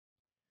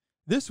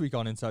This week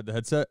on Inside the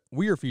Headset,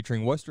 we are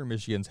featuring Western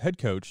Michigan's head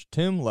coach,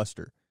 Tim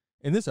Lester.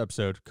 In this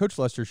episode, Coach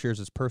Lester shares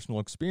his personal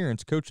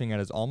experience coaching at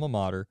his alma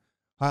mater,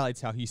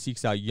 highlights how he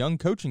seeks out young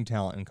coaching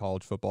talent in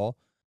college football,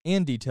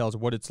 and details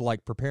what it's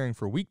like preparing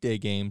for weekday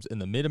games in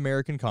the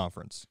Mid-American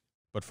Conference.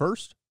 But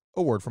first,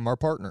 a word from our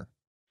partner.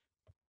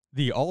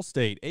 The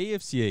All-State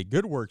AFCA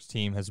Good Works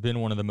team has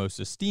been one of the most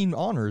esteemed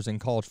honors in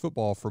college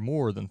football for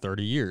more than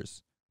 30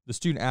 years. The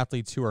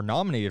student-athletes who are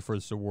nominated for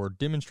this award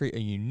demonstrate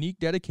a unique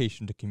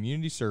dedication to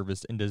community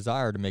service and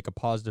desire to make a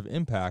positive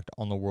impact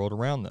on the world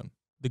around them.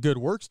 The Good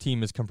Works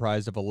team is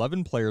comprised of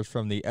 11 players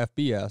from the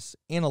FBS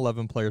and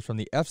 11 players from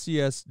the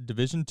FCS,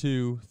 Division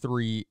II,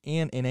 III,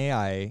 and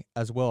NAIA,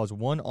 as well as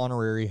one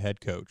honorary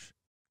head coach.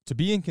 To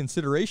be in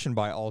consideration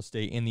by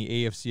All-State and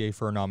the AFCA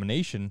for a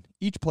nomination,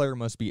 each player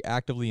must be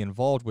actively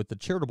involved with the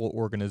charitable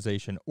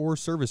organization or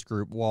service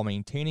group while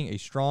maintaining a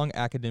strong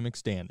academic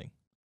standing.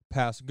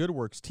 Past Good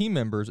Works team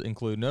members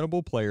include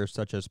notable players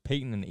such as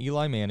Peyton and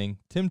Eli Manning,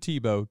 Tim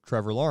Tebow,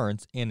 Trevor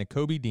Lawrence, and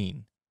Nakobe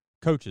Dean.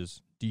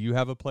 Coaches, do you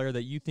have a player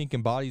that you think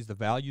embodies the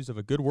values of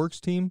a Good Works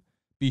team?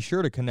 Be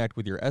sure to connect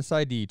with your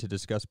SID to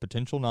discuss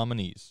potential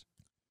nominees.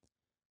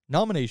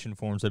 Nomination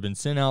forms have been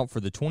sent out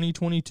for the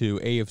 2022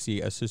 AFC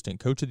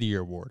Assistant Coach of the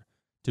Year Award.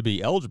 To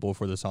be eligible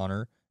for this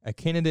honor, a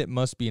candidate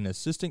must be an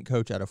assistant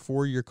coach at a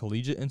 4-year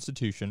collegiate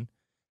institution,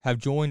 have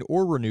joined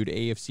or renewed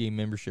AFCA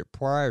membership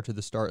prior to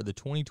the start of the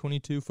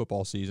 2022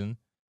 football season,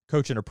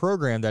 coach in a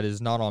program that is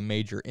not on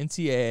major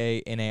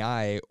NCAA,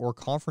 NAIA, or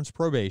conference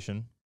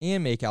probation,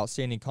 and make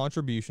outstanding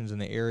contributions in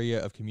the area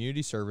of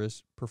community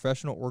service,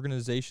 professional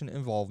organization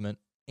involvement,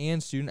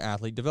 and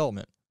student-athlete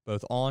development,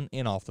 both on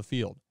and off the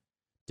field.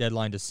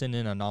 Deadline to send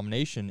in a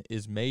nomination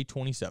is May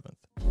 27th.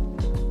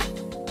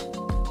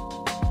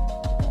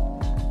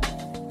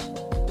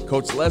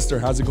 Coach Lester,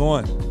 how's it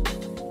going?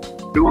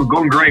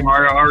 Going great,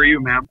 Mario. How are you,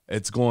 man?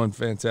 It's going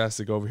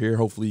fantastic over here.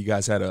 Hopefully, you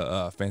guys had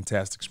a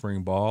fantastic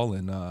spring ball,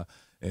 and I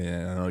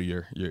know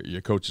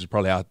your coach is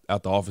probably out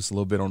the office a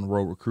little bit on the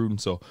road recruiting.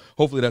 So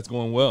hopefully, that's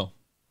going well.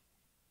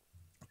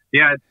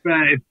 Yeah,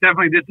 it's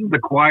definitely, this is the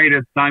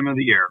quietest time of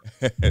the year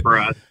for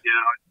us.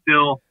 It's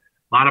still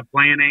a lot of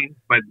planning,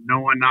 but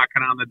no one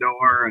knocking on the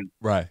door, and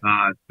right.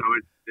 So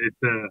it's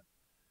an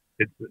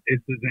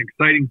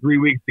exciting 3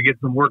 weeks to get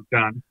some work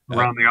done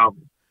around the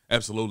office.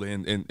 Absolutely,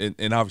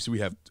 and obviously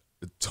we have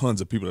tons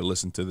of people that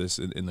listen to this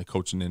in the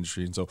coaching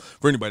industry, and so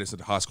for anybody that's at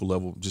the high school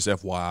level, just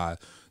FYI,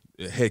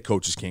 head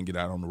coaches can't get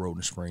out on the road in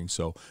the spring.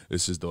 So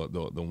this is the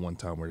one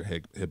time where the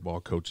head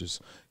ball coaches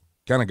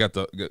kind of got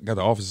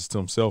the offices to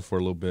himself for a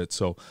little bit.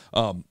 So,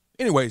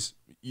 anyways,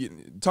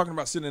 talking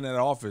about sitting in that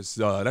office,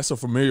 that's a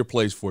familiar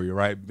place for you,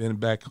 right? Been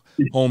back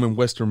home in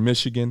Western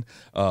Michigan.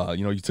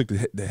 You took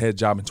the head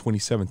job in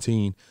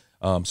 2017.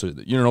 So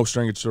you're no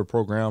stranger to the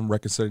program,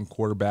 record-setting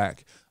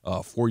quarterback,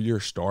 4-year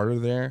starter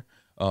there.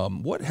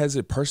 What has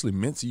it personally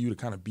meant to you to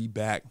kind of be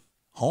back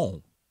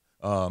home?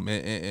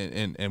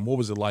 And what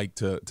was it like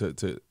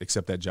to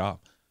accept that job?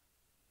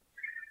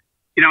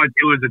 It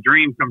was a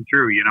dream come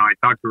true. I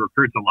talk to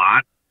recruits a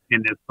lot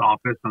in this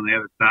office on the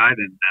other side,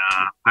 and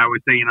I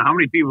always say, how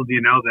many people do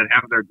you know that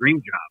have their dream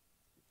job,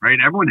 right?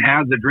 Everyone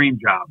has a dream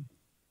job,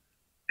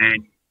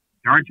 and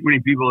there aren't too many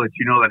people that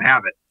you know that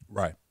have it.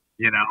 Right.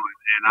 And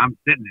I'm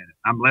sitting in it.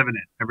 I'm living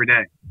it every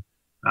day.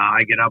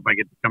 I get up, I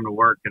get to come to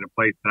work at a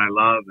place that I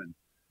love, and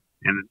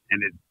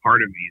it's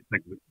part of me. It's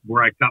like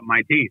where I cut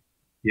my teeth,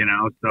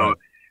 So, right.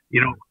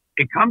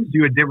 It comes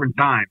to a different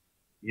time.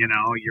 You're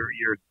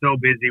so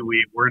busy.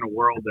 We're in a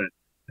world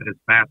that is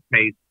fast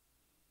paced,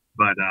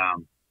 but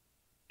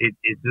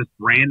it's just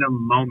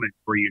random moments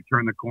where you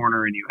turn the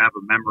corner and you have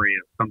a memory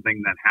of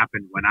something that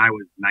happened when I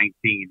was 19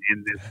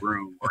 in this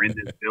room or in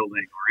this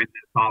building or in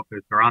this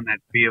office or on that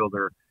field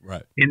or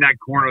right. in that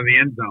corner of the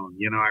end zone.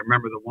 I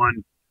remember the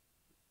one.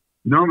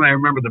 Normally, I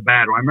remember the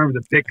bad one. I remember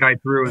the pick I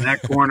threw in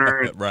that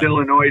corner. It right. still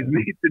annoys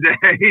me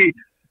today.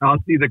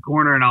 I'll see the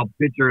corner and I'll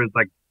picture it's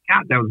like,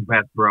 God, that was a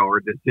bad throw or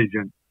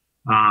decision.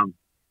 So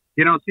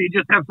you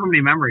just have so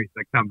many memories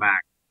that come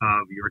back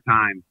of your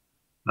time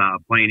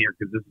playing here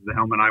because this is the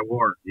helmet I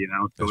wore. So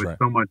That's it's right.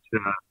 so much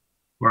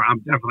where I'm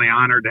definitely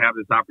honored to have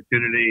this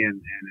opportunity,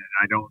 and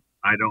I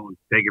don't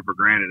take it for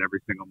granted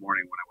every single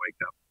morning when I wake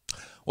up.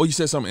 Well, you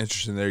said something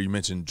interesting there. You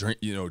mentioned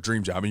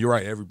dream job, and you're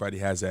right. Everybody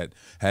has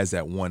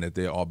that one that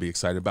they all be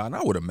excited about, and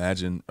I would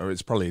imagine, or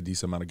it's probably a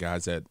decent amount of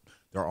guys that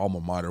their alma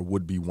mater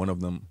would be one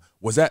of them.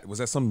 Was that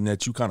something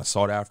that you kind of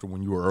sought after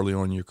when you were early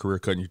on in your career,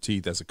 cutting your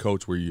teeth as a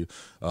coach? Were you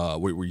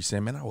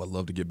saying, man, I would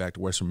love to get back to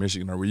Western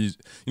Michigan? Or were you,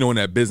 in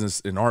that business,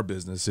 in our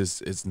business,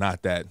 it's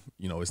not that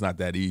it's not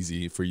that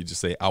easy for you to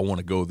say I want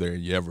to go there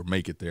and you ever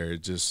make it there.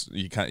 It just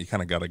you kind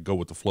of got to go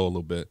with the flow a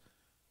little bit.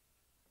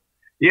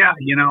 Yeah,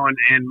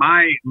 and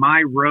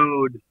my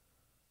road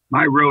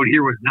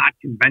here was not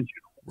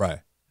conventional, right?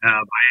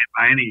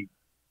 By any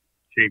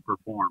shape or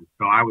form.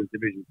 So I was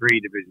Division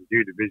III, Division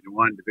II, Division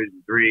I,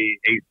 Division III,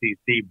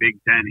 ACC, Big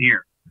Ten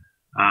here.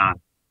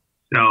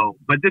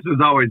 But this was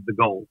always the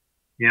goal.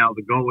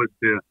 The goal was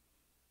to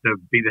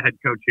be the head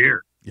coach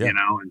here. Yeah.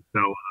 And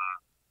so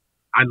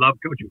I love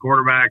coaching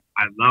quarterbacks.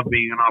 I love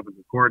being an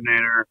offensive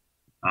coordinator.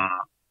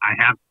 I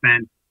have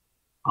spent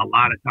a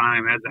lot of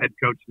time as a head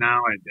coach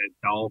now at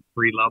all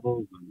three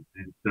levels,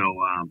 and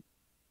so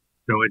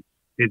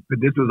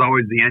this was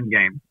always the end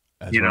game.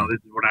 That's right. This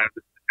is this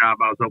is the job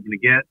I was hoping to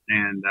get,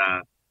 and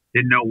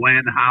didn't know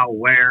when, how,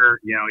 where.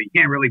 You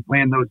can't really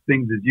plan those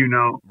things, as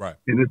right.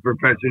 In this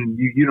profession.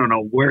 You don't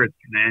know where it's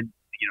going to end,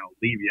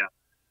 leave you.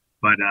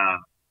 But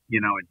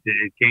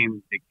it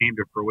came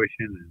to fruition,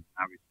 and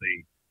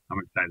obviously I'm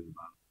excited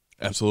about it.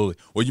 Absolutely.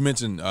 Well, you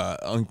mentioned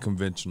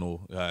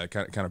unconventional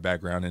kind of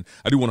background, and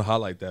I do want to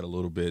highlight that a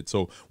little bit.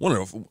 So one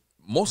of the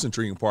most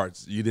intriguing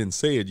parts, you didn't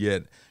say it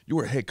yet, you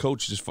were a head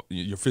coach just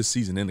your fifth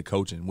season into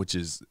coaching, which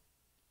is,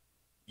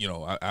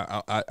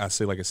 I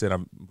say, like I said,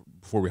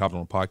 before we hopped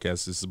on the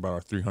podcast, this is about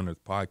our 300th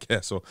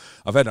podcast. So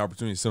I've had the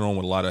opportunity to sit on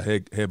with a lot of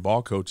head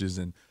ball coaches,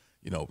 and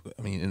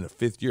in the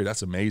fifth year,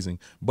 that's amazing.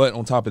 But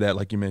on top of that,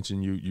 like you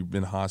mentioned, you've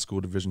been high school,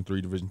 Division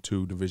III, Division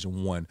II,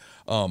 Division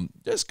I.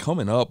 Just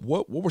coming up,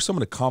 what were some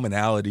of the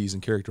commonalities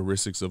and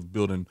characteristics of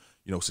building,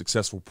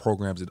 successful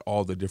programs at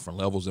all the different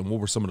levels, and what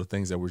were some of the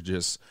things that were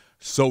just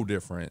so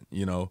different,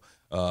 working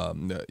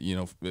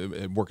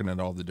at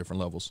all the different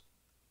levels?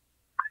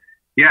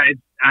 Yeah,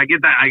 I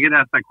get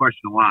asked that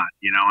question a lot,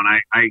 and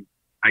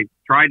I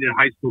tried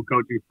high school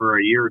coaching for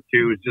a year or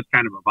two. It's just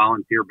kind of a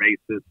volunteer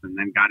basis, and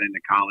then got into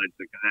college.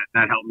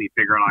 That helped me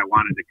figure out I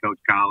wanted to coach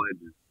college.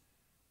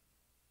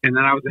 And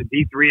then I was at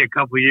D3 a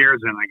couple of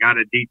years, and I got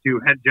a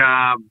D2 head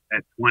job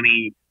at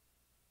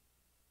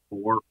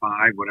 24,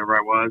 5, whatever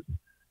I was,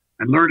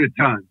 and learned a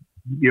ton.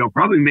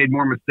 Probably made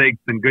more mistakes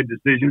than good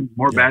decisions,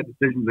 more bad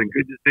decisions than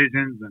good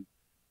decisions. And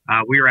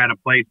we were at a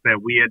place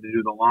that we had to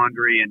do the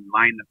laundry and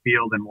line the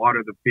field and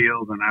water the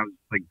field, and I was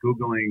like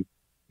Googling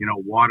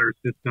water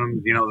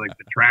systems, like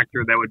the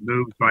tractor that would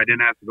move, so I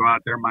didn't have to go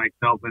out there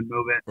myself and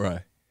move it.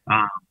 Right.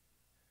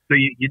 So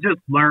you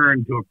just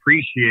learn to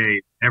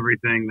appreciate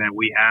everything that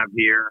we have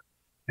here,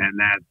 and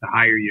that the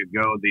higher you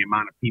go, the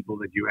amount of people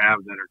that you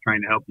have that are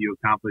trying to help you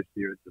accomplish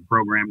the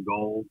program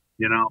goals,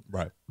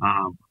 Right.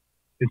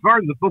 As far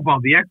as the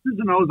football, the X's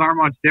and O's aren't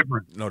much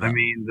different. No doubt.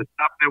 The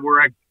stuff that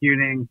we're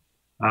executing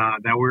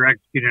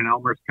in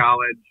Elmhurst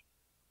College,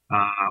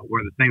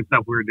 were the same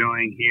stuff we were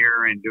doing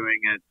here and doing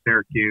at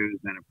Syracuse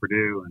and at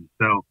Purdue. And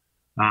so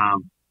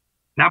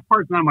that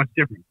part's not much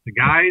different. The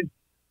guys,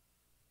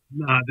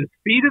 the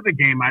speed of the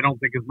game, I don't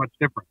think is much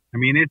different.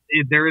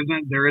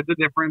 There is a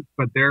difference,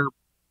 but there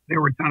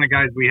were a ton of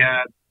guys we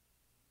had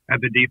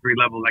at the D3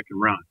 level that could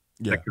run,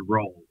 that could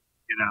roll,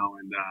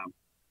 and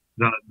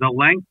the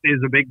length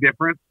is a big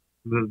difference.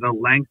 The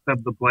length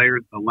of the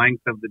players, the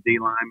length of the D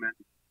linemen,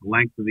 the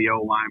length of the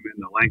O linemen,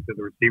 the length of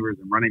the receivers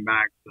and running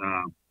backs,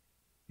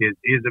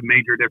 is a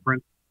major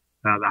difference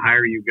the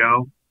higher you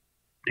go.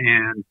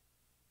 And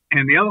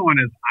the other one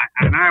is,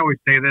 I always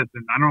say this,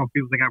 and I don't know if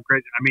people think I'm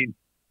crazy.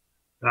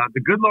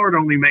 The good Lord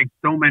only makes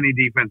so many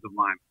defensive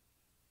linemen,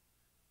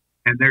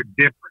 and they're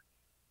different.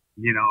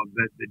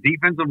 The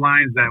defensive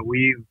lines that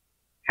we've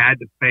had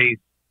to face,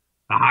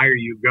 the higher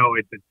you go,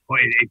 it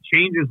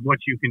changes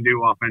what you can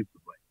do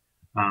offensively.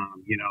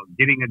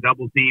 Getting a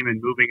double team and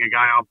moving a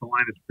guy off the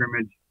line of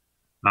scrimmage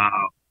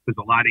was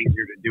a lot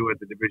easier to do at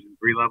the Division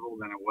III level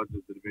than it was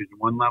at the Division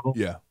I level.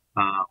 Yeah.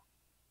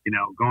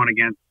 Going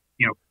against,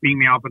 being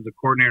the offensive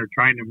coordinator,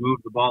 trying to move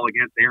the ball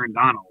against Aaron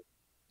Donald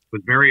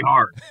was very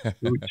hard.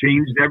 It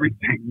changed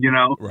everything,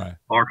 Right.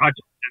 Or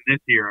Hutchinson this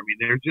year.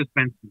 There's just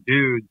been some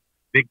dudes,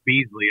 Vic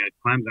Beasley at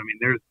Clemson.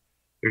 There's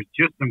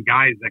just some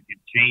guys that can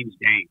change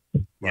games,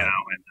 right.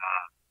 And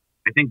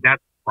I think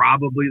that's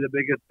probably the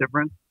biggest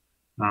difference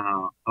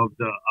of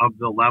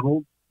the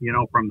levels,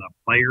 from the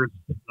players'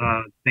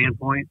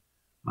 standpoint.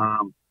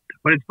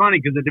 But it's funny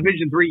because at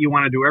Division III, you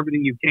want to do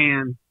everything you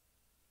can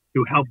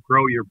to help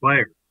grow your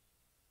players,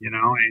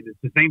 and it's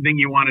the same thing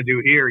you want to do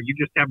here. You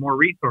just have more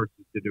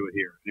resources to do it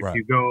here. And if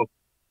you go,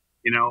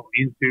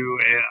 into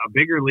a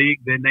bigger league,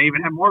 then they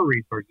even have more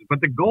resources.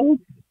 But the goal is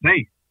the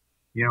same.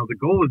 The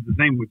goal is the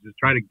same, which is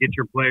try to get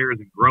your players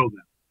and grow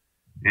them.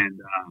 And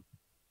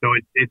so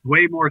it's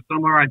way more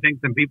similar, I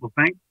think, than people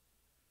think.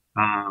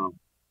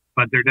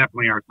 But there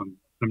definitely are some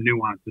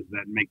nuances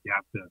that make you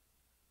have to,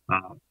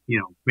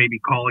 maybe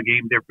call a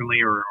game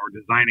differently or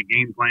design a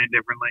game plan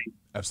differently.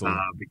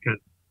 Absolutely. Because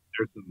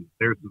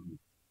there's some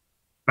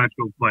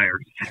special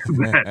players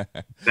that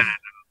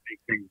make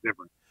things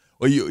different.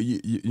 Well,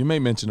 you made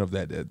mention of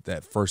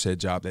that first head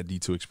job, that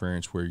D2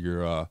 experience where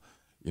you're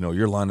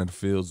lining the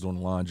fields, doing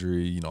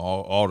laundry,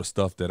 all the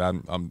stuff that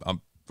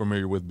I'm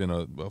familiar with, being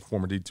a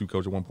former D2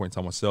 coach at one point in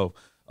time myself.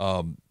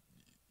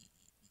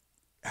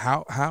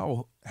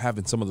 How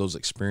having some of those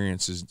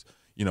experiences,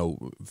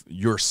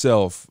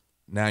 yourself,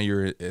 now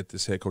you're at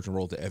this head coaching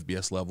role at the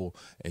FBS level,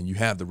 and you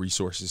have the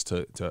resources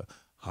to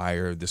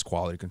hire this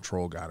quality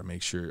control guy to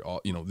make sure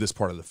this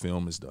part of the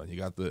film is done. You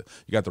got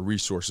the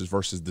resources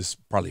versus this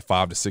probably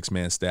 5 to 6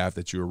 man staff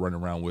that you were running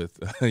around with,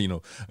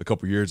 a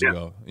couple years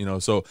ago.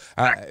 So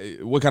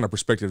what kind of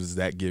perspective does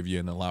that give you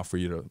and allow for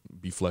you to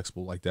be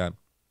flexible like that?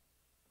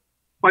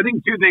 Well, I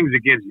think two things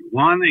it gives you.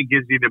 One, it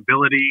gives you the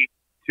ability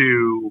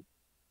to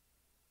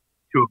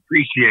to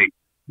appreciate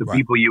the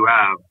people you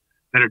have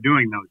that are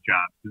doing those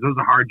jobs, because those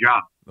are hard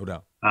jobs. No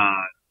doubt.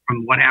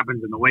 From what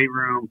happens in the weight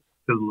room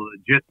to the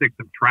logistics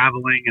of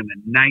traveling and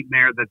the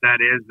nightmare that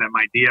is that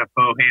my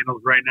DFO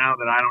handles right now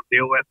that I don't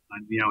deal with.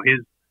 And, you know,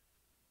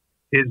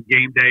 his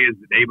game day is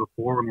the day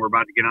before when we're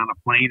about to get on a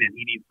plane, and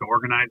he needs to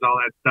organize all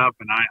that stuff.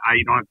 And I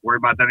don't have to worry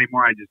about that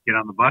anymore. I just get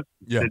on the bus,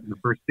 sit in the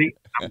first seat.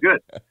 I'm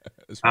good.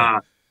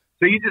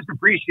 So you just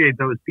appreciate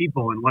those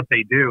people and what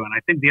they do. And I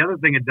think the other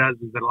thing it does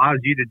is it allows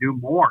you to do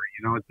more.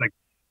 You know, it's like,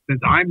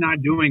 since I'm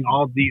not doing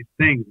all these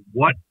things,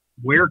 what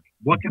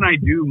can I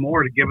do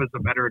more to give us a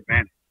better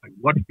advantage? Like,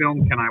 what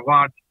film can I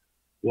watch?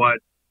 What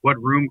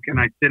room can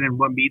I sit in?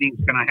 What meetings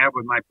can I have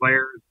with my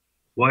players?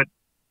 What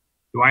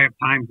do I have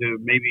time to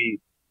maybe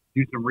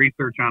do some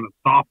research on a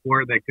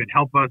software that could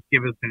help us,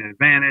 give us an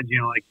advantage?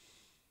 You know, like,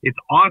 it's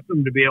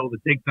awesome to be able to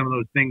take some of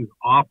those things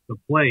off the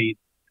plate,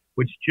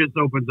 which just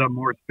opens up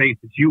more space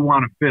that you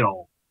want to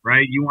fill,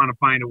 right? You want to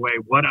find a way,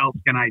 what else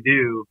can I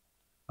do?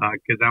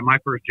 Because my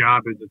first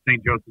job is at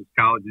St. Joseph's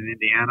College in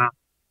Indiana.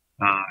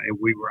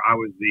 I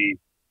was the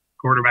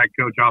quarterback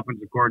coach,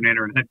 offensive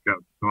coordinator, and head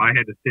coach. So I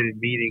had to sit in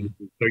meetings.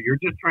 And so you're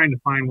just trying to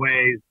find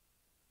ways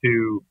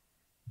to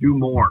do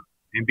more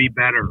and be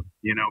better,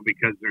 you know,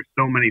 because there's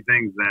so many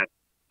things that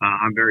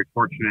I'm very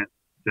fortunate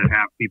to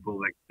have people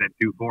that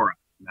do for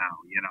us now,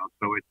 you know.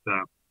 So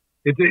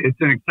it's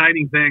an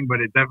exciting thing,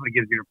 but it definitely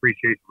gives you an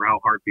appreciation for how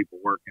hard people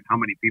work and how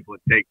many people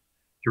it takes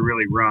to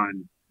really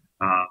run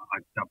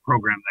a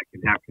program that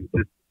can have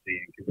consistency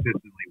and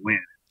consistently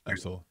win.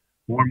 Absolutely.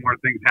 More and more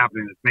things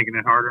happening that's making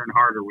it harder and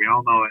harder. We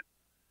all know it.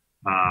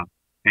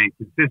 And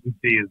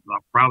consistency is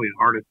probably the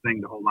hardest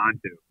thing to hold on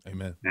to.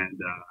 Amen. And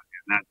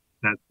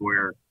that's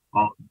where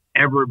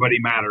everybody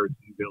matters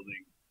in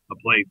building a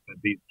place that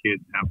these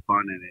kids have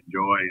fun and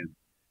enjoy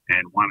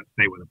and want to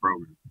stay with the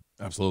program.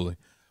 Absolutely.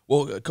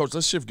 Well, Coach,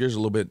 let's shift gears a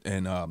little bit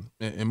and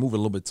move a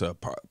little bit to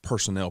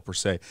personnel per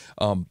se.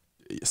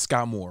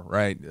 Scott Moore,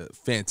 right?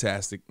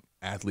 Fantastic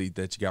athlete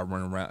that you had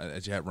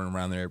running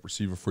around there,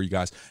 receiver for you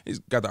guys. He's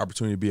got the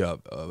opportunity to be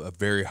a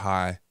very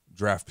high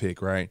draft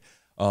pick, right?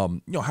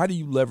 You know, how do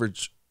you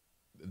leverage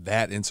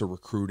that into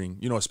recruiting?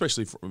 You know,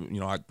 especially for,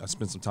 you know, I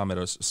spent some time at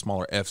a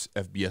smaller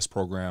FBS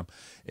program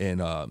and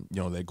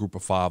you know, that group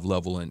of 5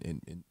 level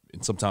and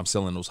sometimes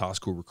selling those high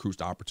school recruits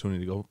the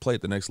opportunity to go play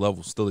at the next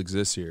level still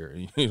exists here.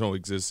 You know,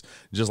 exists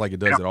just like it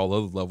does at all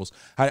other levels.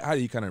 How do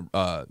you kind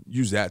of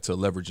use that to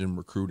leverage in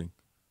recruiting?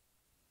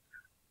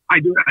 I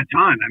do it a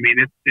ton. I mean,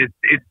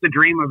 it's the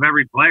dream of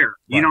every player.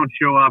 Right. You don't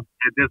show up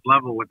at this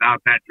level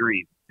without that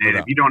dream. And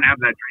if you don't have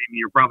that dream,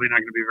 you're probably not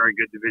going to be a very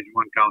good Division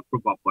I college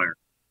football player.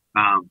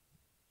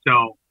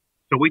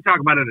 So we talk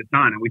about it a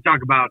ton, and we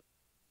talk about,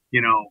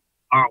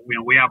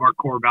 we have our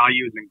core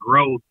values and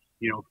growth.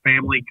 You know,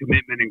 family,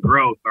 commitment, and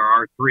growth are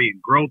our 3.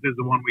 And growth is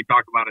the one we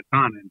talk about a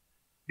ton.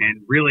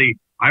 And really,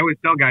 I always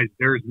tell guys,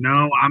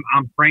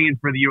 I'm praying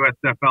for the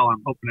USFL.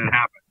 I'm hoping it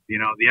happens. You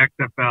know, the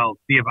XFL,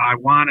 see if I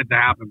want it to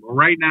happen. But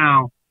right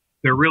now,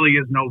 there really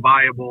is no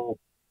viable,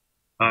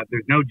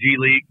 there's no G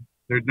League,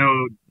 there's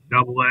no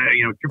AA,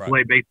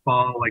 AAA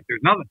baseball, like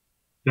there's nothing.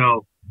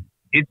 So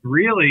it's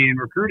really, in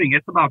recruiting,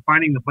 it's about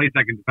finding the place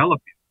that can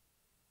develop you,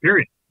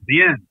 period,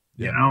 the end,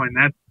 you know, and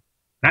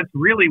that's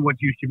really what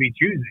you should be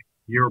choosing.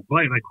 Your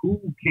play, like,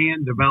 who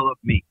can develop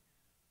me?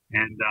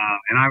 And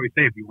I would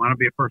say, if you want to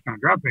be a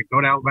first-round draft pick,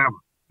 go to Alabama.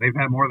 They've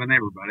had more than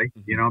everybody.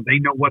 You know, they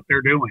know what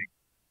they're doing.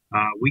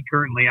 We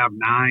currently have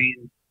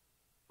 9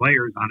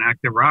 players on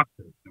active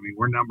rosters. I mean,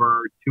 we're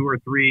number 2 or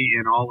 3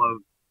 in all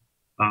of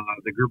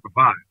the group of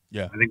 5.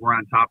 Yeah. I think we're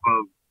on top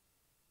of,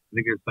 I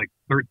think it's like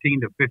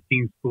 13 to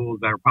 15 schools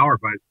that are Power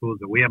 5 schools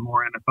that we have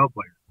more NFL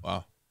players.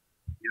 Wow.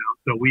 You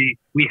know, so we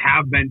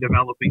have been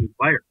developing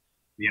players,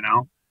 you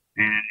know,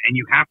 and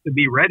you have to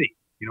be ready.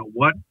 You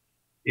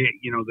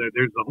know,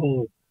 there's a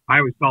whole, I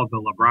always call it the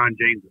LeBron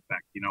James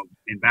effect. You know,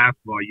 in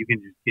basketball, you can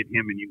just get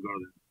him and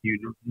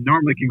you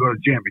normally can go to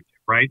the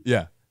championship, right?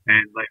 Yeah.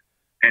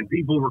 And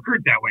people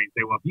recruit that way and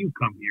say, well, if you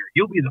come here,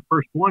 you'll be the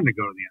first one to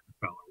go to the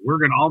NFL. We're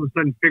going to all of a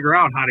sudden figure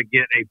out how to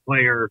get a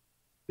player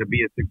to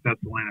be a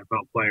successful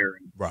NFL player.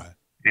 Right.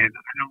 And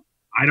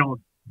I don't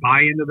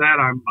buy into that.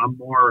 I'm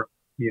more,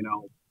 you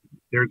know,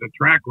 there's a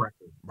track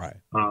record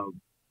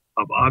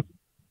of us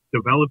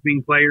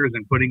developing players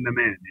and putting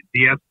them in. And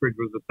D. Eskridge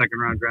was a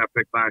second-round draft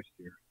pick last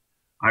year.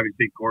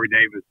 Obviously, Corey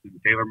Davis and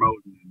Taylor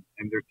Moton,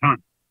 and there's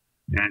tons.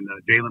 And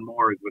Jalen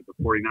Moore is with the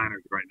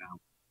 49ers right now.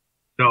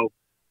 So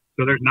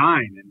there's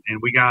 9, and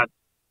we got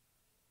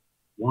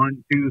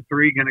 1, 2,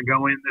 3 going to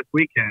go in this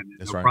weekend.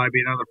 And there'll probably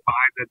be another 5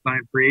 that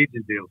sign free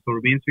agent deals. So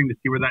it'll be interesting to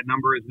see where that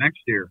number is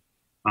next year.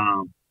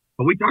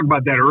 But we talked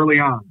about that early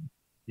on.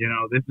 You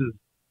know, this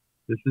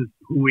is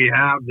who we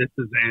have. This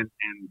is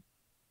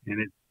and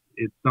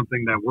it's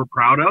something that we're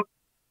proud of.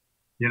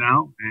 You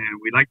know, and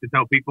we like to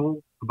tell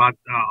people about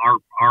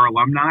our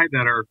alumni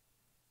that are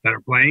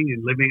playing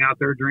and living out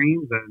their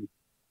dreams,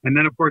 and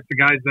then of course the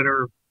guys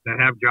that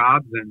have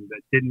jobs and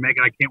that didn't make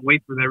it. I can't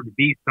wait for there to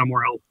be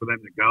somewhere else for them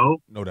to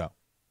go. No doubt.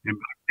 And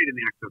I played in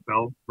the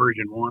XFL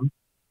version 1.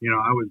 You know,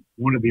 I was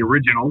one of the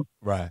originals.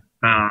 Right.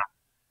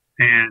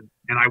 And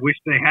I wish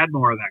they had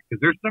more of that,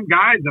 because there's some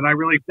guys that I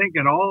really think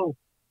at all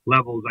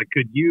levels I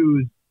could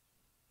use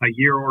a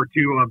year or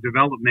two of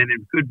development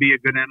and could be a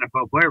good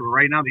NFL player. But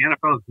right now, the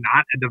NFL is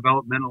not a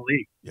developmental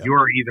league. Yep. You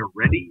are either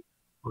ready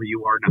or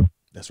you are not.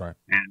 That's right.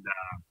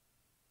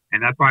 And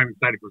that's why I'm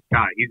excited for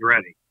Scott. He's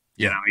ready.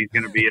 Yeah. You know, he's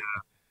going to be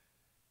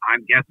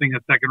I'm guessing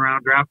a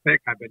second-round draft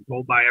pick. I've been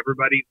told by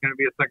everybody he's going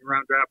to be a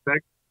second-round draft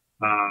pick,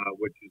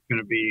 which is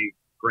going to be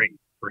great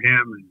for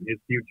him and his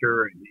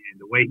future and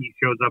the way he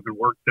shows up and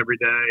works every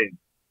day.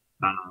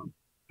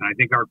 And I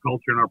think our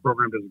culture and our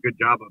program does a good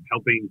job of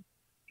helping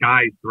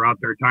guys throughout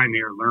their time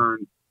here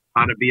learn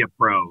how to be a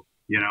pro,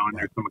 you know, and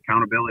there's some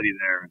accountability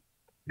there.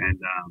 And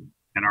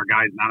our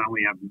guys not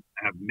only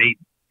have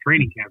made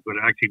training camps, but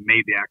have actually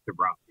made the active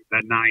roster.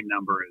 That 9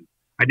 number is,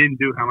 I didn't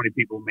do how many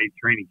people made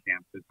training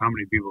camps. It's how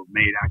many people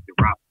made active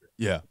roster.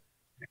 Yeah.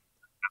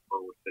 That's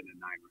where we're sitting at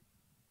 9.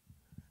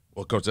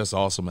 Well, Coach, that's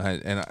awesome,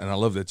 and I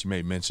love that you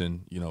made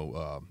mention, you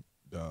know,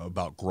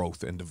 about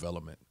growth and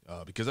development,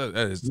 because that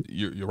is,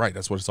 you're right.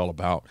 That's what it's all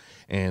about.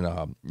 And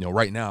you know,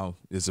 right now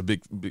it's a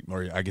big.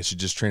 Or I guess you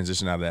just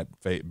transition out of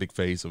that big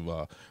phase of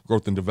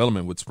growth and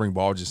development with spring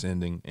ball just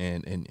ending,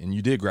 and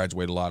you did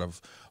graduate a lot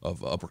of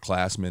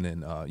upperclassmen,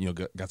 and you know,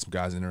 got some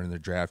guys entering their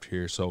draft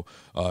here. So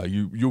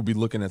you'll be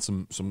looking at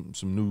some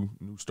new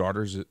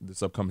starters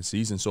this upcoming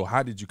season. So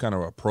how did you kind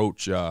of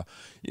approach you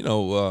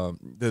know,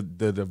 the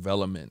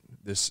development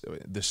this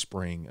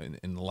spring,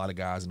 and a lot of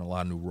guys in a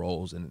lot of new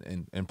roles,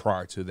 and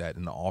prior to that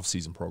in the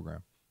off-season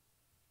program?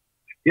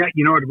 Yeah,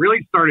 you know, it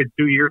really started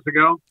 2 years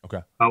ago.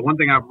 Okay. One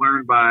thing I've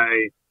learned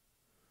by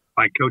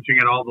coaching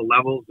at all the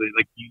levels is,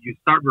 like, you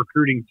start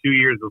recruiting 2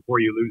 years before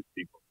you lose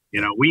people.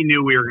 You know, we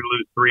knew we were going to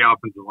lose 3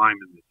 offensive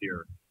linemen this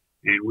year,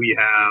 and we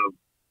have,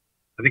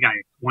 I think I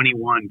had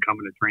 21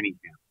 coming to training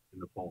camp in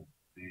the fall,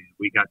 and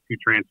we got 2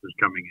 transfers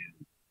coming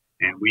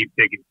in, and we've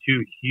taken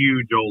 2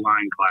 huge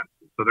O-line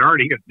classes. So they're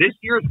already good. This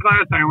year's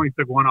class, I only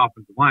took 1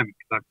 offensive lineman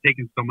because I've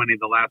taken so many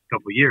the last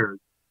couple of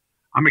years.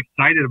 I'm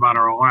excited about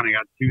our O-line. I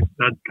got 2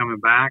 studs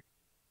coming back,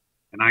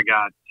 and I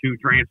got 2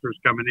 transfers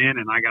coming in,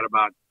 and I got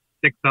about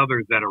 6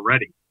 others that are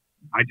ready.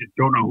 I just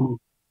don't know who.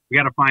 We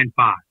got to find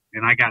 5.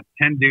 And I got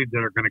 10 dudes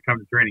that are going to come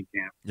to training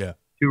camp. Yeah.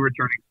 2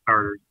 returning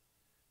starters,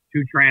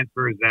 2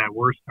 transfers that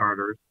were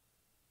starters,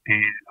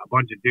 and a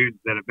bunch of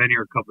dudes that have been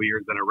here a couple of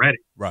years that are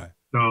ready. Right.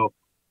 So,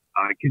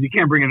 because you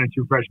can't bring in a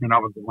 2 freshman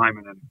offensive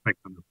linemen and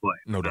expect them to play.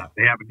 No doubt.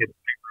 They haven't hit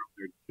the big room.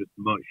 They're just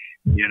mush,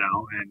 you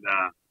know. And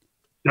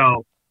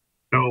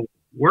so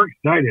we're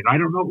excited. I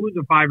don't know who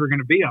the 5 are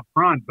going to be up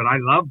front, but I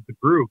love the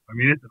group. I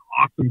mean, it's an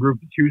awesome group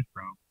to choose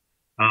from.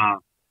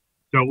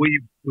 So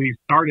we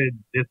started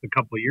this a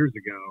couple of years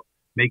ago,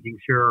 making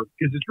sure,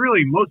 because it's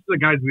really, most of the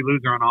guys we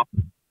lose are on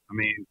offense. I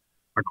mean,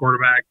 our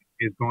quarterback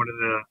is going to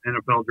the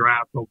NFL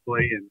draft,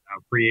 hopefully, and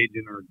a free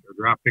agent or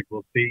draft pick,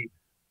 we'll see.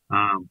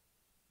 And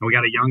we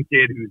got a young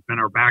kid who's been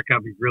our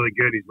backup. He's really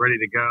good. He's ready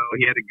to go.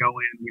 He had to go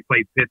in. We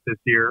played Pitt this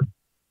year,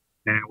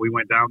 and we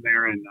went down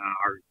there, and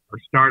our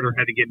starter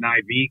had to get an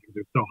IV because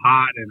it was so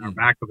hot, and our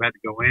backup had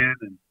to go in.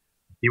 And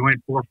he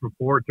went 4 for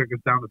 4, took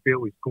us down the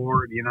field. We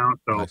scored, you know.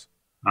 So nice.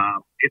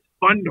 It's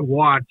fun to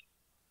watch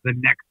the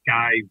next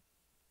guy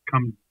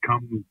come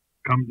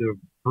to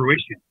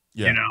fruition,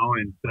 you know.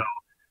 And so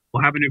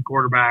we'll have a new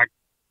quarterback.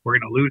 We're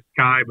going to lose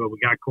Sky, but we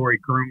got Corey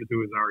Crooms, who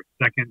was our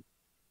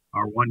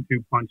 1-2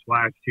 punch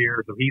last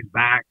year. So he's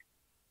back.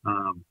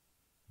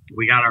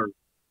 We got our,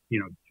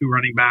 2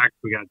 running backs.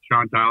 We got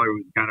Sean Tyler,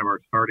 who's kind of our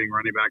starting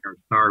running back, our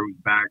star, who's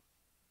back.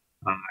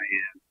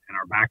 And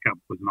our backup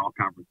was an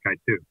all-conference guy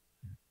too.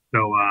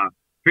 So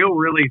feel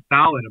really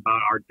solid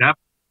about our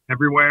depth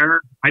everywhere.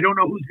 I don't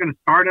know who's going to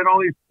start at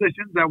all these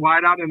positions at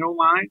wideout and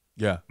O-line.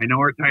 Yeah. I know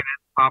our tight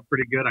ends pop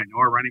pretty good. I know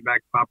our running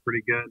backs pop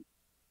pretty good.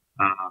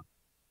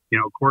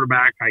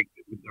 Quarterback,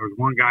 there's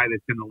one guy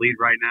that's in the lead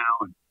right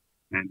now,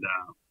 and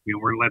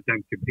we're going to let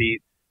them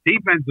compete.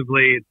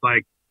 Defensively, it's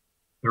like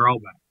they're all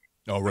back.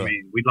 Oh, really? I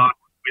mean, we lost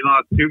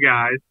 2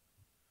 guys.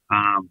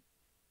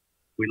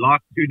 We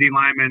lost 2 D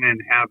linemen and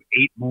have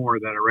 8 more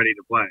that are ready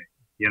to play.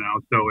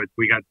 So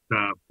we got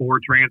 4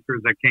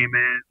 transfers that came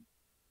in,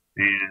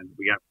 and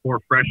we got 4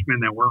 freshmen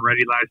that weren't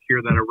ready last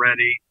year that are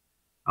ready.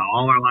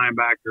 All our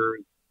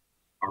linebackers,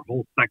 our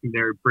whole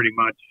secondary, pretty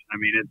much. I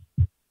mean,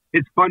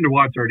 it's fun to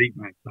watch our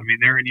defense. I mean,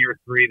 they're in year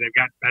 3. They've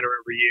gotten better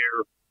every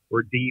year.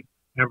 We're deep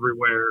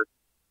everywhere.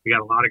 We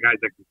got a lot of guys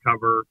that can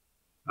cover.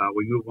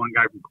 We moved one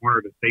guy from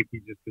corner to safety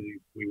just because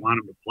we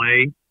want him to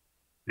play.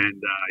 And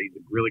he's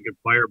a really good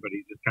player, but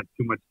he's just got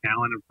too much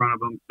talent in front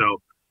of him. So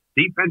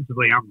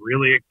defensively, I'm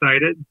really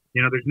excited.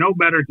 There's no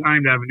better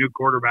time to have a new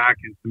quarterback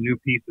and some new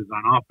pieces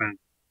on offense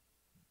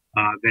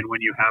than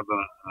when you have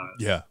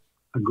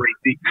a great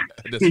defense.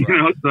 That's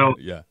right. So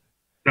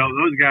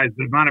those guys,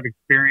 the amount of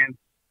experience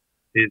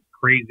is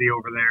crazy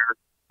over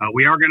there.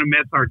 We are going to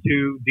miss our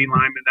 2 D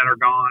linemen that are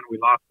gone. We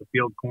lost the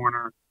field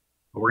corner,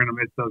 but we're going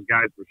to miss those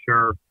guys for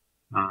sure.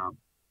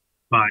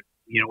 But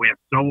we have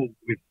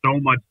so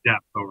much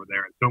depth over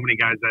there, and so many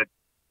guys that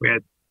we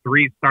had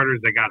 3 starters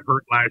that got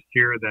hurt last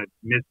year that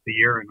missed the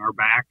year and are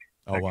back.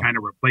 That kind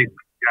of replaced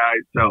those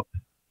guys.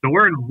 So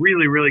we're in a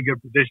really, really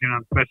good position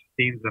on special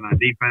teams and on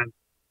defense.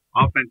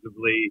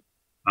 Offensively,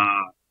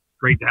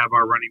 great to have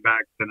our running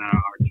backs and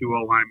our 2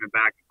 O-linemen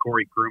back, and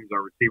Corey Crooms,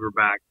 our receiver,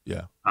 back.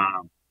 Yeah.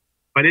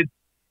 But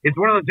it's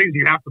one of those things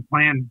you have to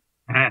plan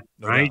ahead,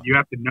 right? doubt. You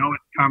have to know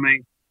it's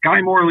coming.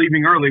 Guy Moore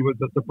leaving early was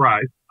a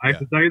surprise. I have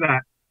to tell you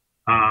that.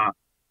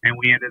 And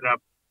we ended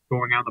up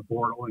going on the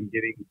portal and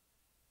getting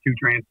 2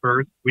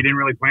 transfers. We didn't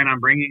really plan on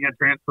bringing a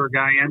transfer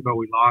guy in, but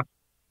we lost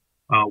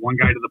one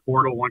guy to the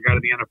portal, one guy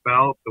to the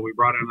NFL. So we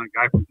brought in a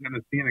guy from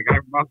Tennessee and a guy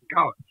from Boston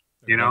College.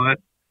 You know,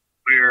 that's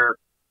where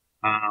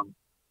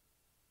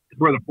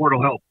the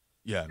portal helps.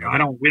 Yeah.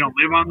 We don't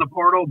live on the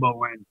portal, but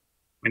when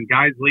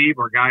guys leave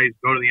or guys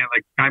go to the end,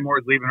 like Sky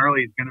Moore's leaving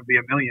early, he's going to be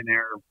a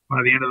millionaire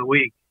by the end of the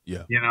week.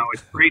 Yeah. You know,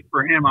 it's great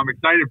for him. I'm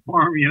excited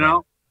for him, you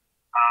know.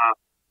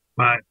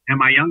 And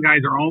my young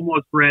guys are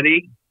almost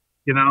ready,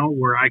 you know,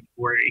 where it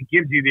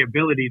gives you the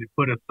ability to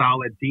put a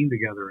solid team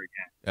together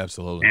again.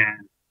 Absolutely. And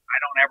I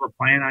don't ever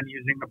plan on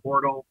using the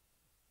portal,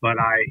 but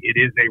it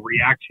is a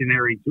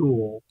reactionary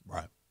tool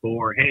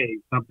for, hey,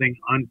 something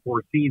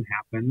unforeseen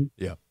happens.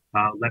 Yeah.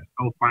 Let's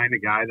go find a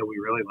guy that we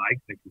really like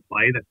that can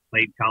play, that's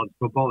played college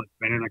football, that's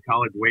been in a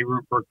college weight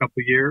room for a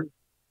couple of years.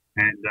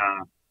 And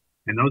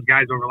those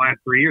guys over the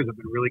last 3 years have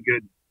been really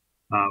good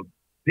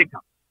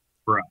pickups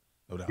for us,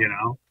 No doubt. you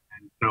know?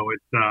 And so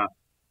it's an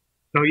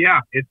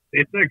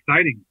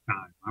exciting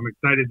time. I'm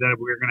excited that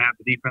we're going to have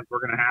the defense we're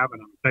going to have,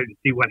 and I'm excited to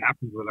see what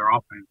happens with our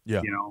offense.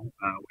 Yeah. You know,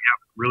 we have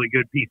really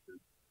good pieces,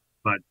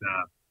 but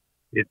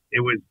it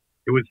was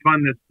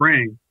fun this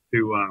spring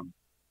to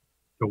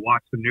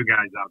watch some new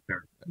guys out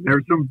there.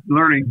 There's some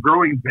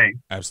growing pains.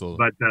 Absolutely.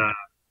 But that's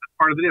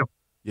part of the deal.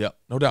 Yeah,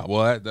 no doubt.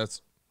 Well,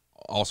 that's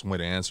awesome way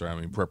to answer. I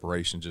mean,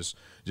 preparation, just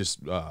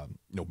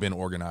being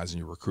organized in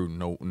your recruiting,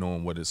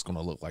 knowing what it's going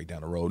to look like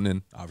down the road. And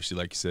then, obviously,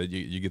 like you said,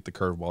 you get the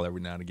curveball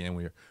every now and again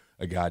where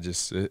a guy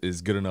just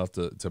is good enough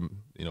to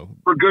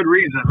for good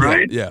reason,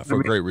 right? Yeah, for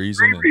a great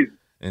reason.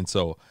 And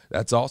so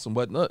that's awesome.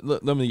 But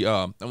let me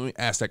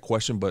ask that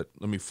question, but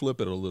let me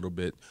flip it a little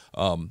bit.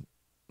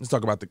 Let's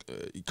talk about the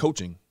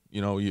coaching.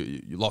 You know,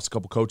 you lost a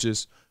couple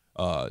coaches,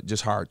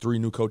 just hired 3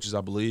 new coaches,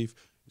 I believe.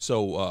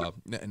 So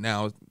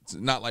now it's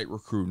not like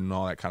recruiting and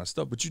all that kind of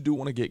stuff, but you do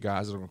want to get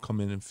guys that are going to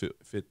come in and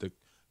fit the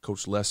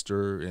Coach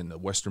Lester and the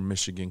Western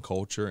Michigan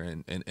culture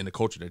and the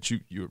culture that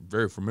you're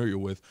very familiar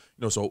with.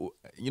 You know, so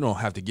you don't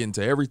have to get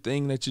into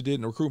everything that you did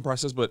in the recruiting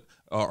process, but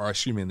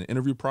in the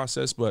interview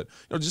process. But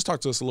just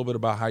talk to us a little bit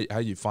about how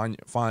you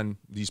find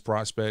these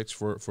prospects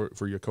for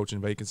your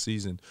coaching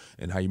vacancies and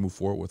how you move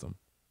forward with them.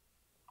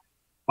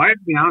 I have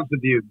to be honest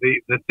with you,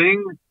 the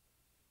thing.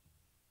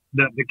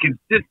 The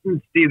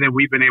consistency that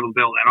we've been able to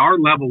build at our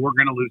level, we're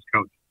going to lose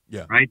coaches.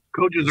 Yeah. Right.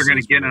 Coaches are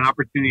going to get an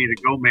opportunity to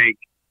go make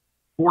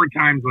 4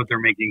 times what they're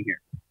making here.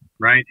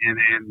 Right.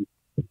 And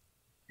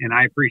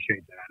I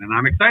appreciate that. And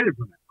I'm excited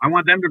for them. I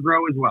want them to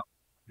grow as well.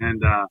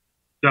 And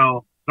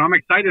so I'm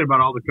excited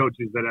about all the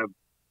coaches that have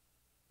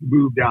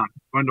moved on.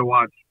 It's fun to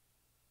watch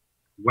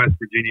West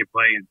Virginia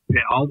play, and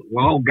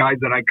all guys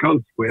that I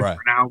coached with are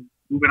now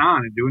moving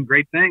on and doing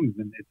great things.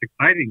 And it's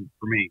exciting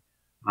for me.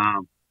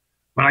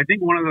 But I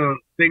think one of the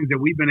things that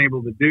we've been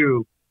able to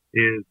do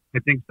is I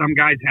think some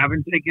guys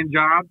haven't taken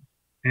jobs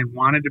and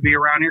wanted to be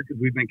around here because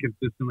we've been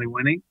consistently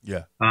winning.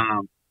 Yeah.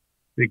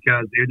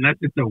 Because unless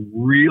it's a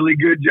really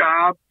good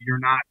job, you're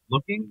not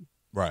looking.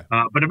 Right.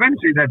 But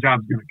eventually that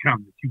job's going to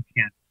come that you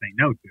can't say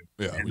no to.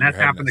 Yeah, and that's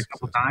happened a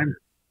couple times.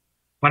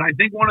 But I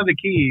think one of the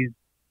keys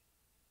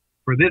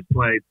for this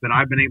place that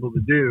I've been able to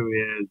do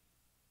is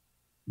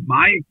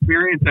my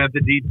experience at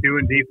the D2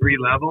 and D3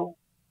 level,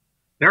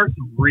 there are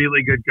some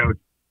really good coaches.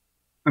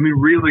 I mean,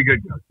 really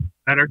good coaches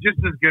that are just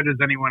as good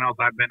as anyone else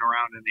I've been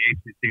around in the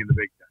ACC and the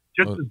Big Ten.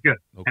 Just as good.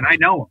 Okay. And I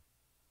know them.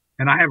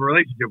 And I have a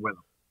relationship with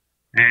them.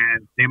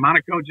 And the amount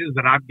of coaches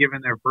that I've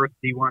given their first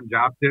D1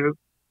 job to,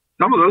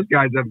 some of those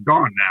guys have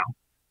gone now.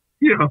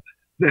 You know,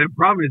 the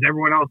problem is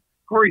everyone else.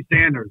 Corey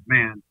Sanders,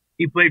 man,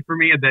 he played for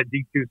me at that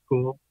D2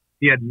 school.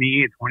 He had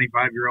me, a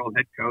 25-year-old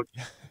head coach.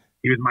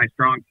 He was my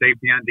strong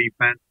safety on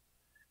defense.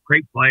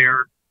 Great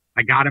player.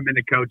 I got him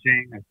into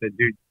coaching. I said,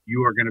 dude,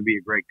 you are going to be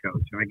a great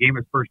coach. And I gave him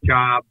his first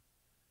job.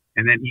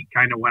 And then he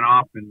kind of went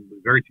off and was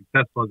very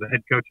successful as a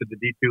head coach at the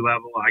D2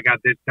 level. I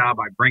got this job.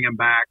 I bring him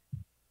back.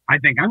 I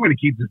think I'm going to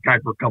keep this guy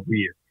for a couple of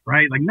years,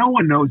 right? Like, no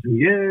one knows who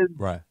he is.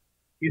 Right.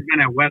 He's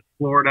been at West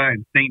Florida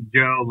and St.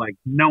 Joe. Like,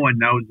 no one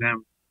knows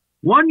him.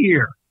 1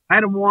 year. I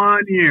had him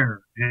 1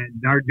 year.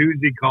 And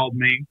Narduzzi called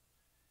me.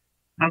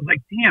 I was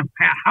like, damn,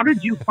 Pat, how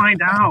did you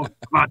find out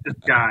about this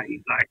guy?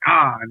 He's like,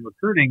 in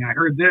recruiting, I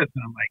heard this.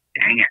 And I'm like,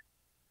 dang it.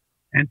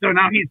 And so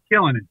now he's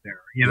killing it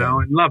there, you know,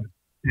 and love it.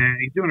 And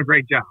he's doing a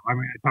great job. I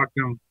mean, I talked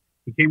to him.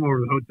 He came over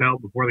to the hotel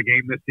before the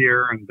game this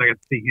year, and I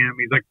got to see him.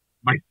 He's like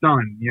my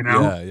son, you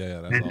know.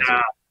 Yeah. That's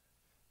awesome.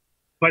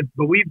 But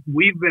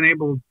we've been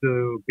able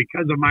to,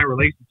 because of my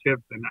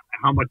relationships and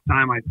how much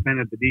time I spent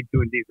at the D2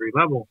 and D3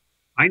 level,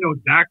 I know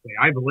exactly.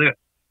 I have a list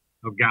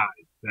of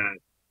guys that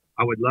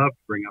I would love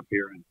to bring up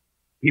here, and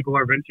people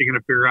are eventually going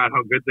to figure out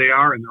how good they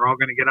are, and they're all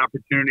going to get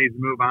opportunities to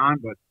move on.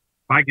 But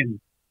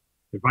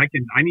if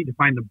I need to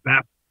find the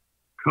best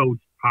coach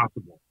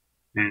possible.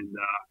 And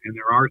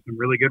there are some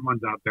really good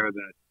ones out there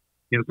that,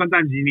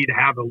 sometimes you need to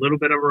have a little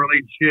bit of a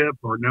relationship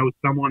or know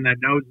someone that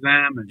knows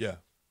them. And,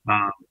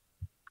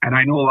 and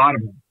I know a lot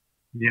of them,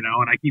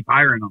 and I keep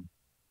hiring them,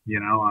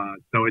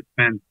 so it's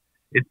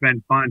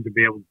been fun to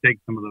be able to take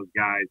some of those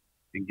guys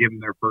and give them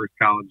their first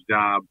college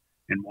job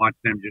and watch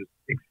them just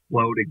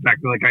explode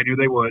exactly like I knew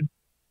they would.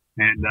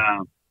 And,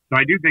 so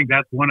I do think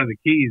that's one of the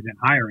keys in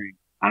hiring.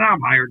 And I've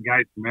hired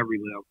guys from every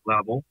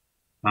level.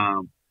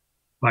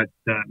 But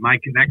my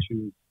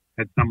connections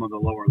at some of the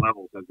lower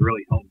levels has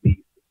really helped me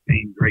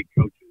sustain great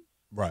coaches.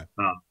 Right.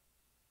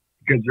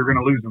 Because you're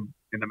going to lose them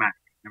in the MAC.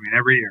 I mean,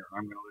 every year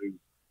I'm going to lose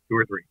 2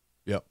 or 3.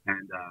 Yep.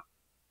 And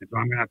so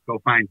I'm going to have to go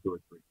find 2 or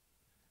 3.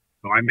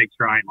 So I make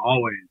sure I'm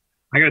always,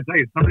 I got to tell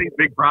you, some of these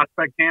big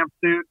prospect camps,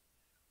 dude,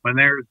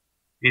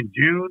 in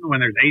June, when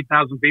there's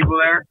 8,000 people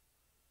there,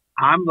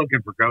 I'm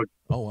looking for coaches.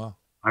 Oh, wow.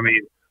 I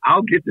mean,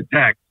 I'll get the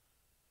text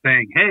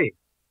saying, hey,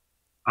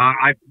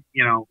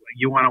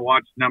 you want to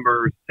watch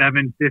number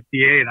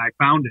 758? I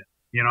found it.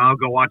 I'll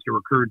go watch a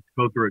recruit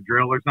go through a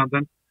drill or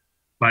something.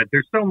 But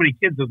there's so many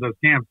kids at those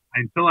camps.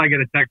 Until I get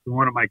a text from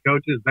one of my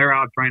coaches, they're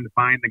out trying to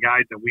find the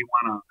guys that we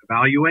want to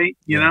evaluate,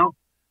 you know?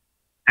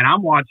 And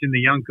I'm watching the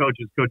young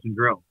coaches coaching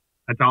drills.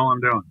 That's all I'm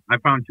doing. I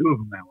found 2 of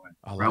them that way.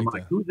 I'm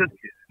like, who's this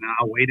kid? And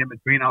I'll wait in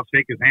between. I'll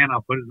shake his hand.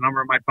 I'll put his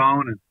number on my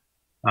phone. And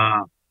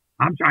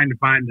I'm trying to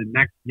find the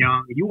next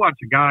young. You watch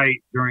a guy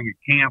during a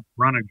camp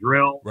run a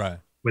drill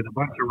with a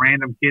bunch of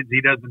random kids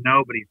he doesn't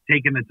know, but he's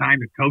taking the time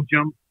to coach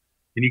them.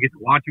 And you get to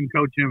watch him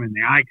coach him and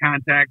the eye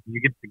contact. And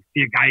you get to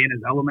see a guy in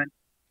his element.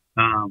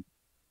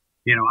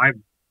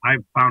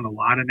 I've found a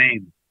lot of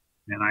names,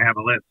 and I have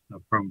a list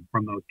from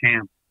those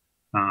camps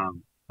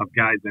of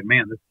guys that,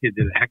 man, this kid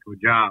did a heck of a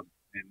job.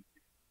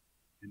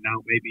 And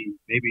now maybe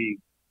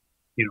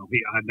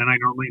then I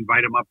normally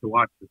invite him up to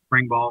watch the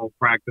spring ball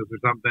practice or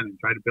something and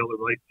try to build a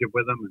relationship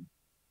with him.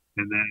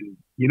 And then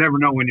you never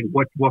know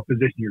what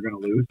position you're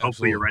going to lose. Absolutely.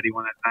 Hopefully you're ready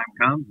when that time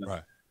comes.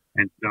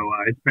 And so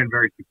it's been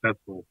very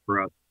successful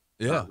for us.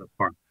 Yeah. Thus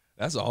far.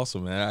 That's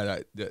awesome,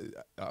 man.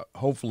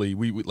 Hopefully,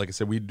 we like I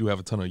said, we do have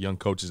a ton of young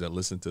coaches that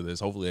listen to this.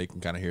 Hopefully, they can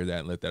kind of hear that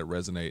and let that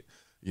resonate.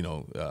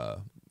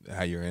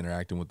 How you're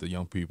interacting with the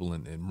young people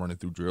and running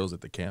through drills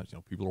at the camps.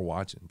 People are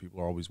watching. People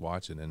are always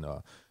watching, and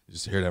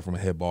just hear that from a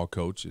head ball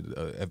coach at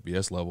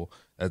FBS level.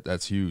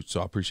 That's huge.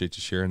 So I appreciate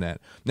you sharing that.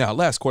 Now,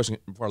 last question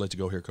before I let you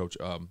go here, Coach.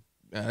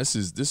 This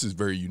is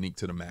very unique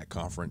to the MAC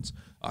conference.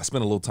 I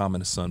spent a little time in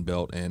the Sun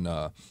Belt, and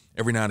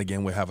every now and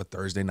again we have a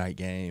Thursday night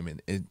game,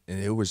 and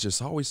it was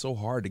just always so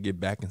hard to get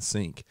back in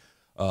sync.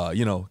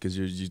 Because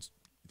you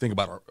think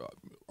about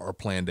our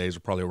planned days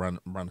are probably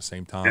around the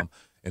same time. Yeah.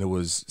 And it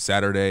was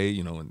Saturday,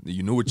 and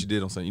you knew what you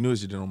did on Sunday. You knew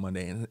what you did on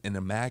Monday. And in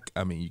the MAC,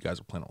 I mean, you guys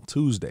were playing on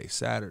Tuesday,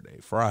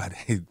 Saturday,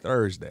 Friday,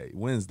 Thursday,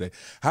 Wednesday.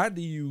 How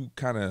do you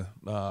kind of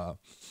I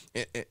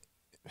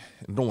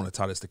don't want to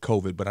tie this to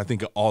COVID, but I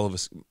think all of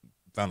us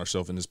found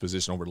ourselves in this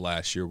position over the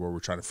last year where we're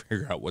trying to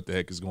figure out what the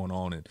heck is going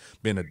on and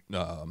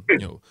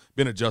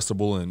been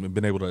adjustable and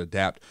been able to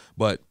adapt.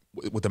 But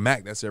with the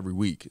MAC, that's every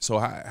week. So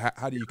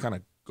how do you kind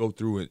of go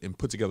through it and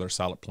put together a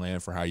solid plan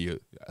for how you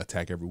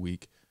attack every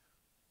week?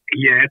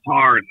 Yeah, it's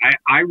hard.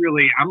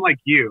 I'm like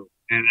you.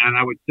 And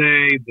I would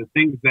say the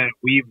things that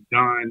we've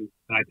done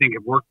that I think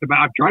have worked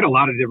I've tried a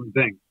lot of different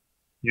things,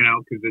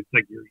 because it's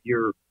like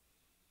you're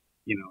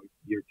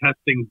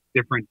testing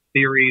different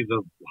theories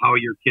of how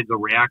your kids will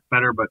react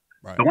better. But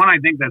the one I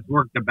think that's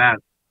worked the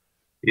best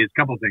is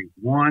a couple things.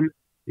 One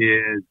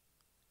is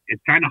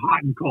it's kind of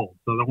hot and cold.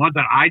 So the ones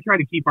that I try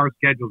to keep our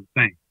schedule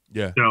the same.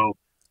 Yeah. So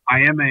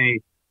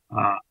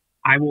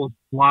I will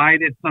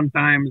slide it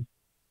sometimes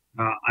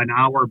an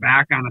hour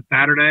back on a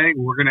Saturday.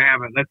 We're going to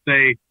have let's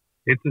say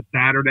it's a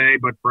Saturday,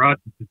 but for us,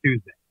 it's a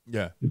Tuesday.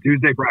 Yeah. It's a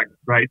Tuesday practice,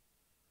 right?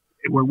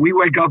 When we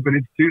wake up and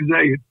it's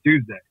Tuesday, it's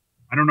Tuesday.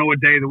 I don't know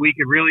what day of the week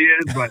it really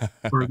is, but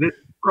for this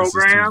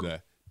program,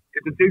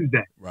 it's a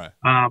Tuesday. Right.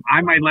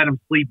 I might let them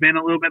sleep in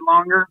a little bit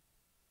longer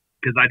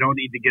because I don't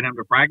need to get them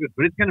to practice,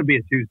 but it's going to be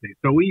a Tuesday.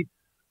 So we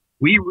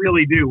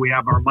really do. We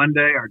have our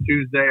Monday, our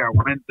Tuesday, our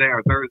Wednesday,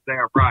 our Thursday,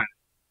 our Friday.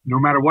 No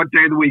matter what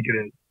day of the week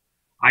it is,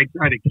 I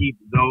try to keep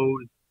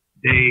those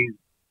days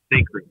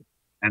sacred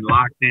and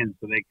locked in.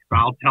 So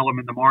I'll tell them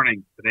in the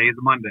morning, today is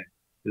a Monday.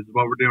 This is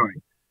what we're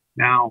doing.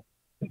 Now,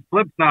 the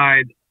flip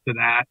side to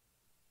that,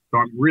 so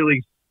I'm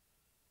really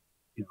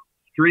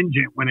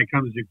stringent when it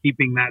comes to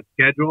keeping that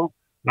schedule.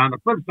 But on the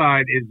flip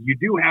side is you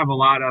do have a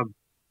lot of,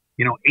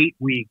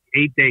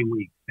 8-day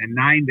weeks and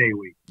 9-day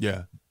weeks.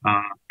 Yeah.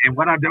 And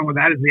what I've done with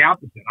that is the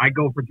opposite. I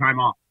go for time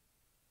off.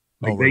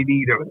 They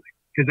need everything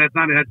because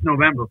that's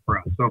November for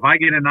us. So if I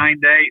get a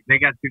 9-day, they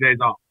got 2 days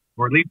off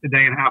or at least a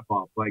day and a half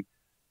off.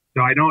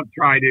 So I don't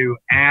try to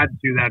add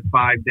to that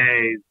 5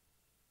 days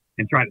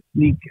and try to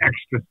sneak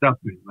extra stuff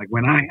in. Like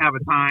when I have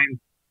a time,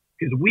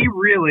 because we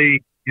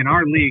really, in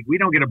our league, we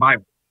don't get a bye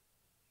week.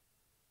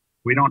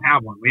 We don't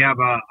have one. We have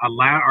our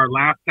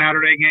last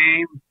Saturday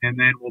game, and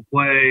then we'll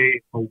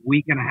play a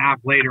week and a half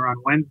later on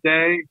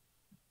Wednesday,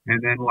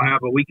 and then we'll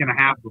have a week and a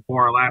half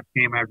before our last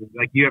game. After,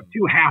 like, you have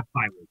 2 half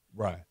bye weeks.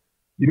 Right.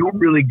 You don't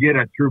really get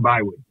a true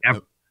bye week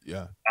ever.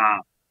 Yeah.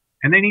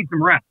 And they need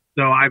some rest.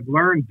 So I've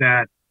learned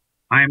that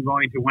I am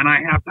going to, when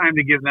I have time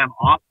to give them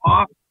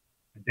off,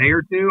 a day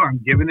or two, I'm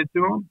giving it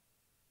to them.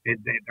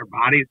 Their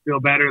bodies feel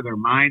better. Their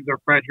minds are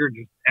fresher,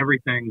 just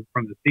everything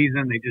from the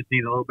season. They just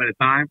need a little bit of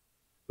time.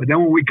 But then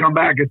when we come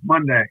back, it's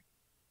Monday.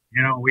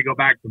 You know, we go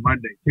back to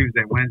Monday,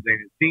 Tuesday, Wednesday.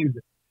 And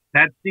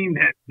that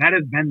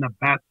has been the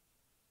best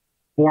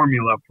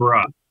formula for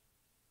us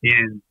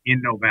in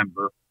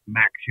November,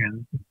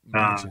 Maction,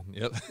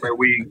 yep. where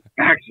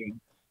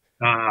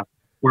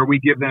we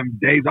give them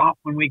days off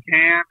when we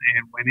can,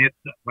 and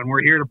when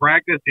we're here to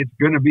practice, it's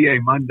going to be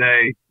a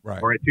Monday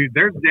or a Tuesday.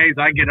 There's days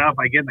I get up,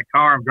 I get in the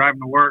car, I'm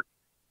driving to work,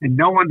 and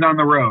no one's on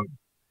the road,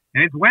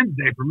 and it's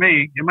Wednesday for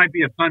me. It might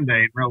be a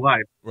Sunday in real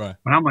life, right?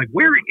 But I'm like,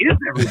 where is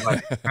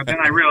everybody? And then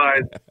I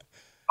realize,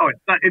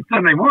 it's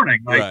Sunday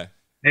morning, and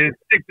it's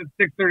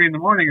 6:30 in the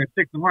morning or 6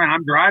 in the morning.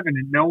 I'm driving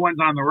and no one's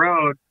on the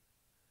road.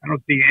 I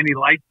don't see any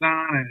lights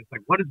on, and it's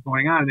like, what is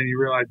going on? And then you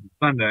realize it's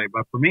Sunday.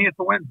 But for me, it's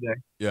a Wednesday.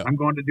 Yeah. I'm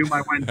going to do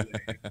my Wednesday.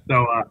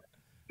 So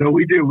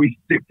we do. We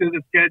stick to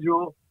the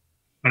schedule.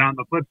 But on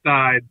the flip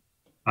side,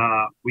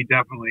 we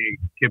definitely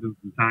give them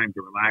some time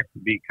to relax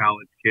and be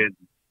college kids,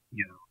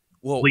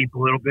 sleep a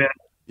little bit.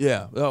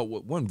 Yeah. Well,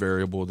 one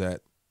variable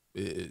that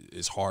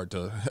is hard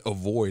to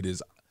avoid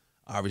is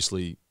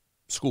obviously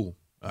school,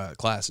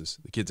 classes.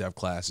 The kids have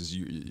classes.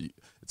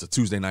 It's a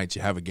Tuesday night.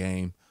 You have a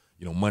game.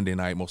 Monday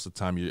night, most of the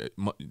time,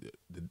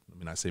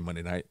 I say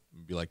Monday night,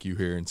 be like you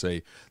here and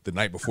say the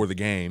night before the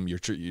game, you're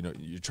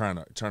trying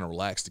to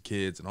relax the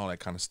kids and all that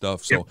kind of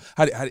stuff. So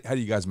how do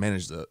you guys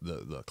manage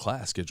the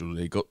class schedule? Do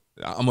they go?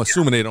 I'm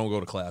assuming they don't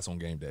go to class on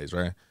game days,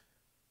 right?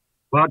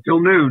 Well,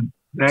 till noon.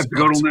 They have to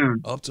go till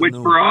noon. Which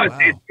noon. For us, Wow.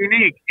 It's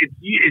unique.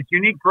 It's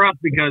unique for us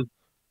because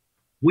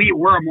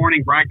we're a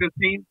morning practice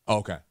team.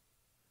 Okay.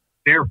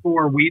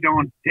 Therefore, we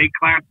don't take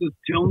classes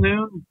till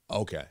noon.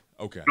 Okay.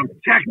 So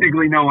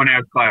technically, no one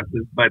has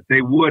classes, but they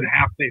would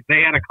have to. If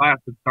they had a class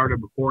that started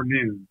before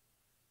noon,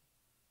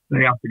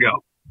 they have to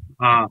go.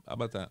 How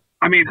about that?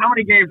 I mean, how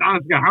many games?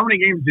 Honestly, how many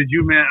games did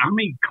you miss? How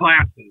many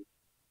classes?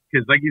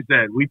 Because, like you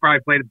said, we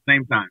probably played at the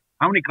same time.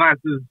 How many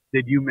classes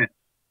did you miss?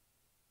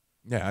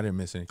 Yeah, I didn't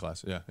miss any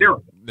classes. Yeah,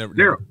 Zero.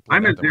 Never I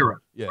missed zero.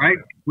 Yeah. Right?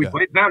 We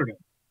played Saturday,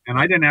 and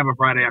I didn't have a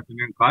Friday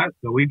afternoon class,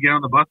 so we'd get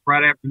on the bus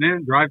Friday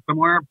afternoon, drive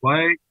somewhere,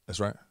 play. That's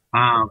right.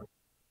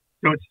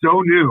 So it's so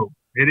new.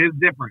 It is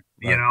different,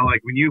 right.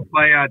 Like when you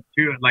play a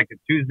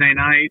Tuesday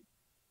night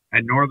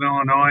at Northern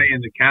Illinois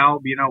in the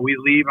Calb, we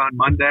leave on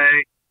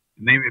Monday,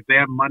 and if they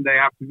have Monday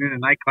afternoon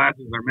and night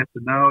classes, they're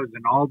missing those.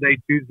 And all day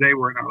Tuesday,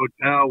 we're in a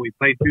hotel. We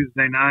play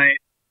Tuesday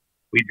night.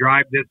 We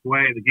drive this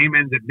way. The game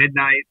ends at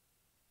midnight.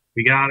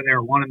 We get out of there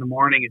at 1 in the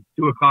morning. It's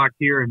 2 o'clock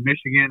here in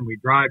Michigan. We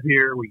drive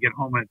here. We get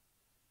home at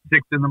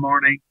 6 in the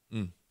morning,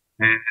 and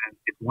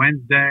it's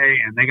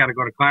Wednesday, and they got to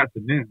go to class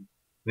at noon.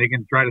 They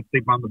can try to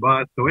sleep on the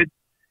bus. So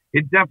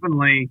it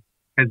definitely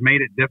has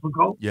made it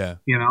difficult. Yeah.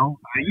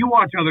 You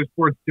watch other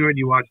sports do it.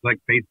 You watch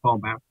like baseball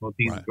and basketball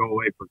teams Right. go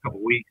away for a couple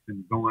of weeks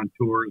and go on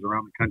tours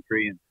around the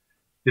country. And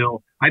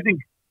still, I to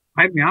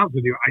be honest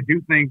with you, I do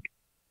think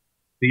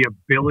the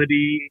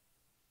ability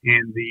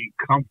and the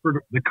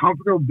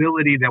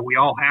comfortability that we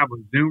all have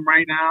with Zoom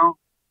right now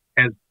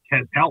has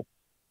helped.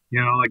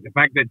 Like the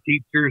fact that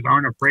teachers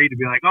aren't afraid to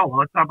be like, oh, well,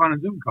 let's hop on a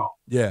Zoom call.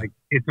 Yeah. Like,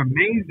 it's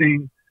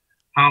amazing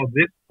how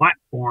this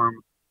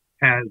platform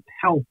has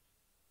helped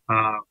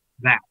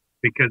that,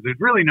 because there's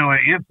really no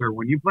answer.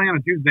 When you play on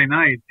a Tuesday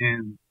night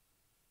in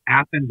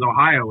Athens,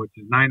 Ohio, which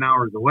is 9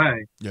 hours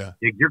away,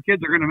 your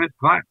kids are going to miss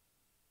class,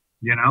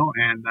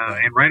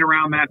 and right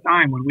around that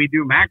time when we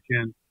do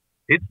Maction,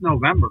 it's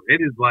November.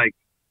 It is like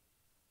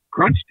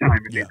crunch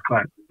time in these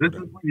classes. This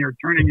is when you're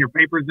turning your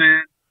papers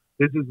in.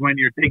 This is when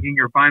you're taking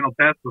your final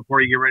test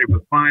before you get ready for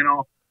the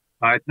final.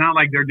 It's not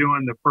like they're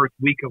doing the first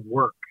week of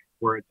work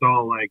where it's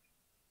all like,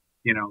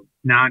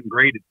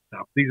 non-graded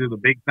stuff. These are the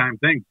big time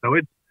things. So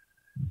it's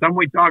something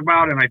we talk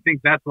about, and I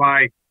think that's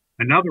why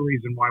another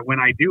reason why when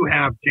I do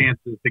have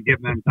chances to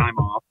give them time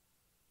off,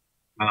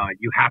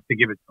 you have to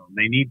give it to them.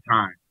 They need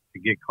time to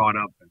get caught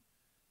up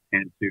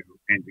and to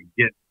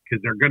get,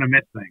 because they're going to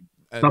miss things.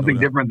 Something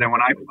different than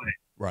when I played,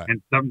 right?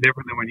 And something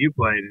different than when you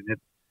played, and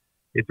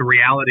it's a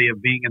reality of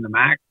being in the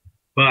MAC,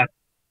 but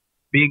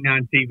being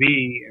on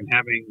TV and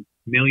having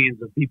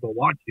millions of people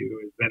watch you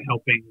has been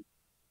helping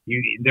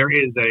you.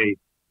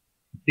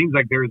 It seems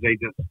like there's a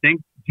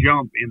distinct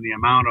jump in the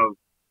amount of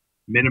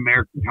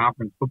Mid-American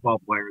Conference football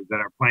players that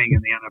are playing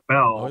in the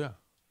NFL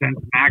since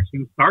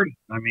Action started.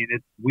 I mean,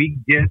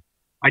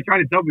 I try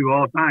to tell people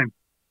all the time,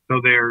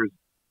 so there's,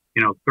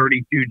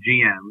 32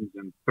 GMs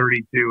and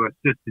 32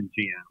 assistant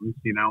GMs,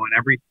 and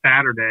every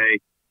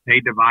Saturday they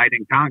divide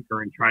and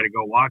conquer and try to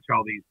go watch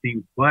all these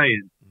teams play,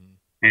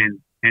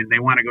 and they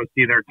want to go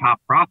see their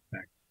top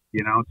prospects,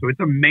 so it's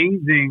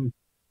amazing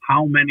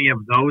how many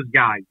of those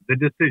guys, the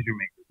decision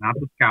makers, not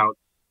the scouts,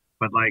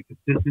 but like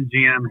assistant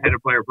GM, head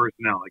of player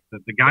personnel, like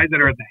the guys that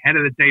are at the head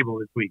of the table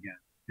this weekend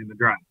in the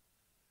draft,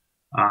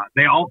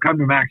 they all come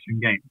to action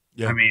games.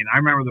 Yeah. I mean, I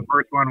remember the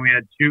first one we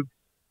had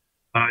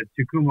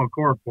Chukwuma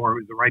Okorafor,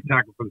 who's the right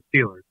tackle for the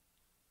Steelers,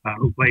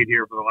 who played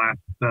here for the last,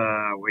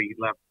 he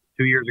left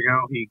 2 years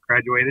ago. He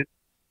graduated.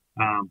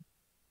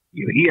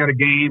 He had a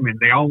game, and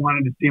they all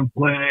wanted to see him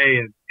play.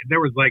 And there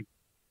was like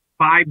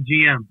 5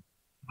 GMs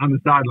on the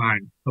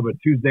sideline of a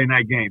Tuesday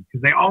night game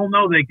because they all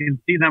know they can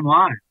see them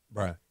live.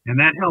 Right. And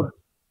that helped.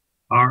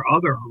 Our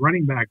other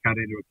running back got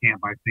into a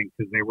camp, I think,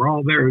 because they were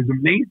all there. It was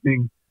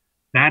amazing,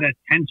 that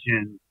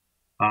attention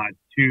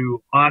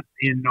to us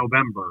in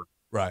November.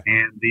 Right.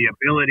 And the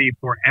ability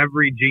for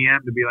every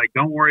GM to be like,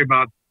 don't worry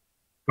about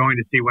going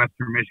to see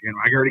Western Michigan.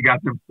 I already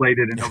got them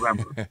slated in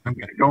November. I'm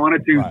going to go on a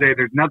Tuesday. Right.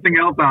 There's nothing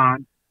else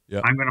on.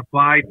 Yep. I'm going to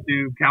fly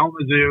to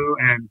Kalamazoo,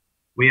 and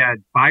we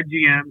had 5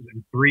 GMs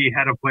and 3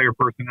 head of player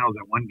personnel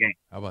at one game.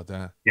 How about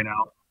that? You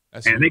know,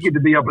 That's and huge. they get to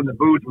be up in the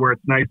booth where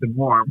it's nice and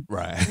warm.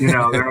 Right. You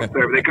know, they're up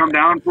there. They come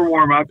down for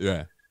warm up.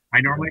 Yeah.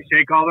 I normally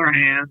shake all their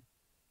hands,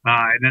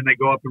 and then they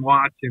go up and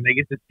watch, and they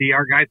get to see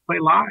our guys play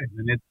live,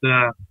 and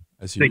it's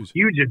That's a huge.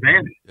 huge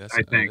advantage, Yes,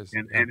 I think, is,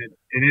 and yeah.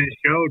 it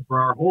showed for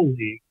our whole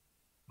league.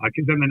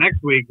 Because then the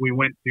next week we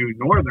went to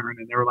Northern,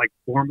 and there were like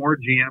 4 more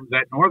GMs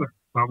at Northern.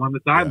 So I'm on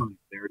the sideline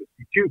there to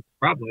shoot,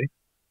 probably,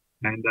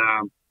 and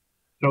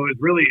so it's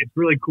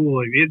really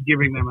cool. It is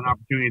giving them an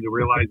opportunity to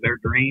realize their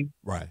dream.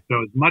 Right.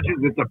 So as much as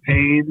it's a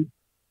pain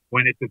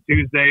when it's a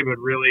Tuesday, but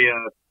really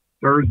a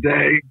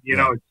Thursday, you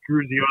know, it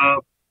screws you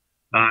up.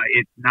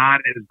 It's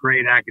not as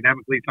great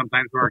academically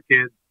sometimes for our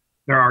kids.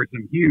 There are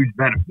some huge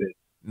benefits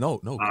No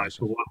to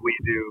question. what we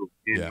do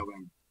in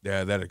November.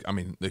 Yeah, that I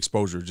mean, the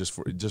exposure just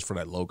for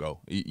that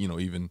logo. You know,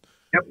 even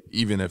Yep.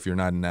 even if you're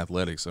not in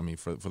athletics, I mean,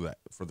 for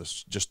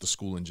just the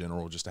school in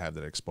general, just to have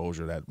that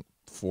exposure, that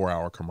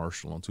 4-hour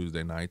commercial on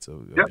Tuesday nights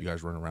of you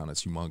guys running around,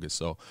 that's humongous.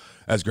 So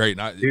that's great.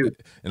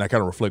 And I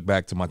kind of reflect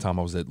back to my time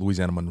I was at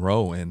Louisiana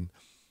Monroe, and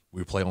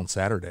we would play on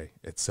Saturday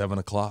at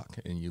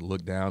 7:00, and you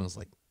look down, it's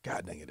like,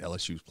 God dang it,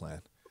 LSU's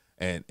playing.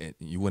 And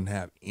you wouldn't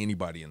have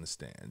anybody in the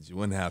stands. You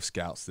wouldn't have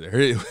scouts there.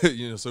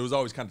 You know, so it was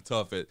always kind of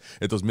tough at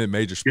those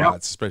mid-major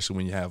spots, especially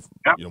when you have,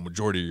 you know,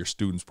 majority of your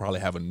students probably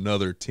have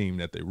another team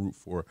that they root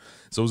for.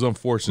 So it was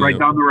unfortunate. Right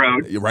down the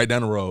road. Right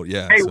down the road,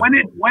 yeah. Hey, so,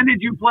 when did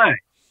you play?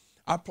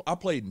 I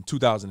played in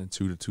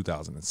 2002 to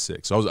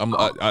 2006. So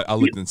I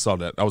looked and saw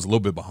that. I was a little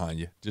bit behind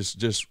you.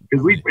 Just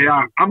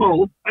I'm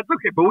old. That's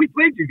okay, but we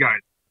played you guys.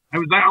 I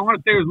want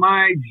to say it was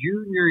my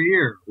junior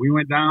year. We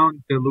went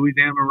down to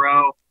Louisiana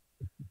Monroe.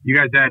 You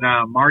guys had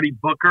Marty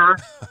Booker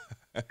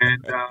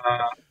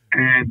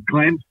and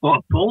Glenn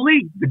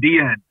Foley, the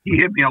DN. He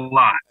hit me a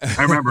lot.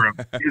 I remember him.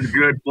 He was a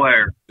good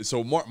player.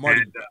 So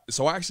Marty.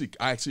 So I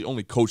actually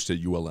only coached at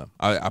ULM.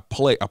 I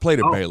played at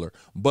Baylor,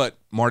 but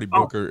Marty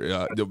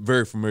Booker,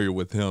 very familiar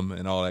with him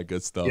and all that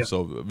good stuff. Yeah.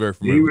 So very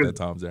familiar with that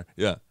times there.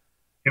 Yeah.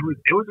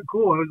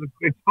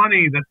 It's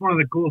funny. That's one of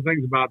the cool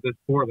things about this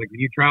sport. Like when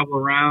you travel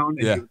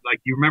around, and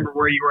you remember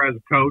where you were as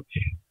a coach.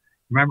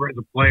 Remember as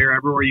a player,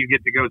 everywhere you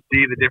get to go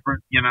see the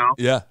different, you know.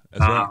 Yeah,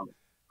 that's right.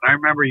 I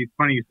remember. It's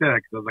funny you said that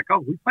because I was like,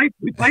 oh, we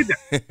played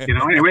there, you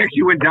know. And we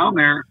actually went down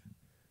there,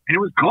 and it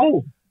was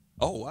cold.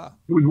 Oh wow,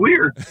 it was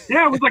weird.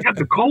 Yeah, it was like at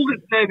the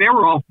coldest day. They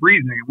were all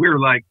freezing, and we were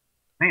like,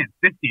 man,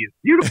 50 is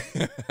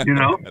beautiful, you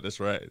know. That's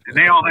right. And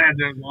they all had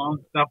their long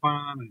stuff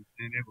on, and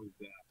it was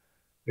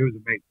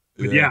amazing.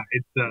 But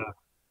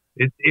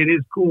it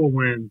is cool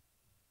when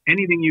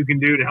anything you can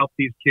do to help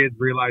these kids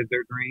realize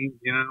their dreams,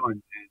 you know,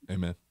 and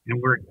amen. And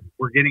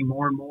we're getting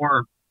more and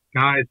more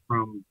guys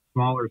from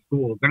smaller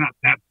schools. They're not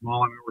that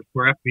small. I mean,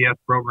 we're FBS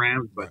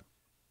programs, but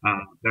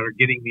that are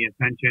getting the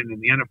attention.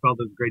 And the NFL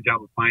does a great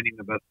job of finding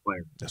the best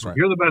players. That's right. If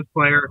you're the best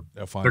player,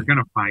 they're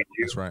going to find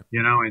you. That's right.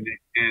 You know, and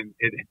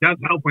it does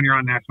help when you're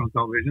on national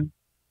television,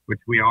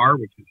 which we are,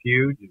 which is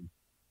huge.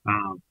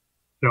 And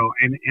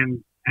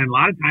and a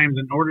lot of times,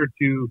 in order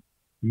to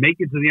make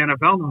it to the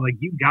NFL, like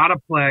you got to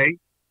play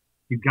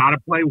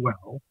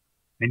well,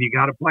 and you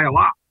got to play a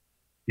lot.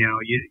 You know,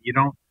 you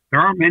don't. There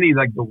aren't many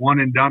like the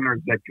one and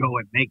doneers that go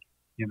and make it.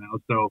 You know,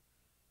 so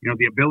you know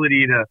the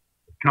ability to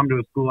come to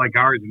a school like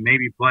ours and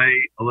maybe play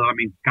a little. I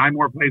mean, Sky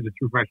Moore plays a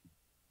true freshman.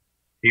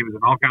 He was an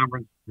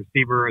all-conference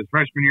receiver his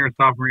freshman year,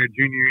 sophomore year,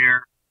 junior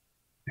year,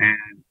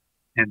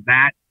 and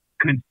that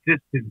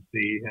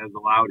consistency has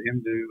allowed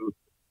him to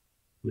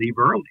leave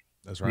early.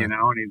 That's right. You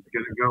know, and he's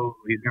going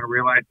to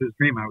realize his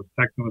dream. I was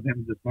texting with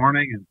him this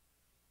morning and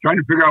trying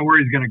to figure out where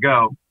he's going to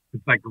go.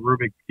 It's like a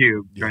Rubik's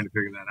Cube, trying to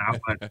figure that out.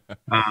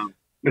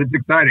 But it's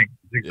exciting.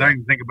 It's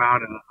exciting to think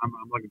about, and I'm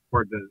looking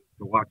forward to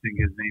watching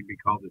his name be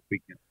called this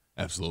weekend.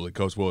 Absolutely,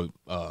 Coach. Well,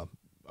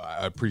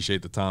 I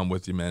appreciate the time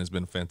with you, man. It's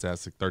been a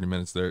fantastic 30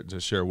 minutes there to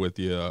share with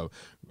you.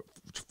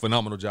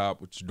 Phenomenal job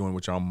what you're doing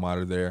with your alma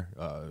mater there.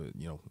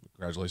 You know,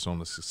 congratulations on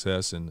the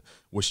success, and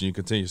wishing you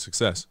continued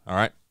success. All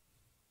right.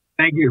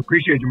 Thank you.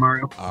 Appreciate you,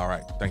 Mario. All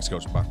right. Thanks,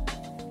 Coach. Bye.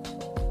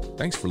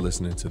 Thanks for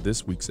listening to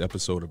this week's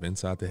episode of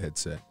Inside the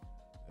Headset.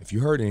 If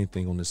you heard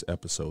anything on this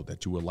episode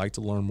that you would like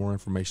to learn more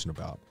information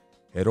about,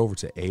 head over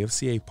to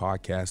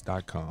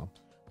afcapodcast.com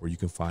where you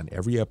can find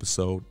every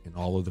episode and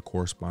all of the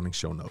corresponding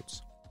show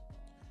notes.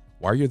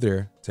 While you're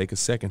there, take a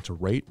second to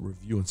rate,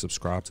 review, and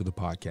subscribe to the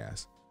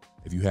podcast.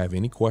 If you have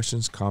any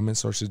questions,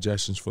 comments, or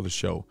suggestions for the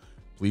show,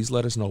 please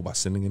let us know by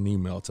sending an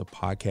email to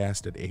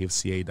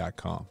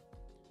podcast@afca.com.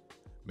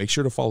 Make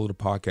sure to follow the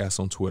podcast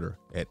on Twitter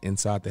at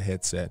Inside the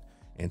Headset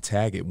and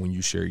tag it when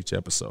you share each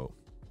episode.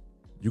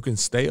 You can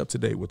stay up to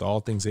date with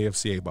all things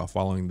AFCA by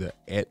following the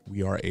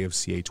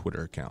 @WeAreAFCA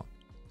Twitter account.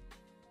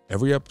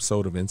 Every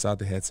episode of Inside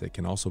the Headset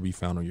can also be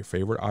found on your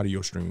favorite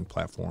audio streaming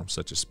platforms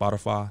such as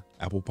Spotify,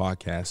 Apple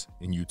Podcasts,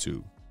 and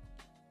YouTube.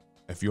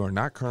 If you are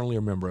not currently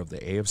a member of the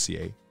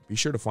AFCA, be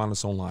sure to find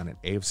us online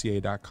at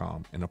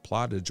afca.com and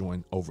apply to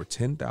join over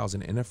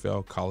 10,000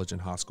 NFL, college,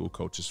 and high school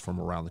coaches from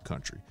around the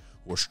country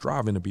who are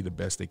striving to be the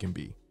best they can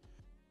be.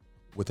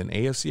 With an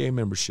AFCA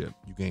membership,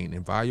 you gain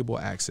invaluable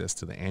access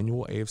to the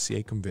annual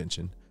AFCA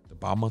convention, the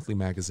bi-monthly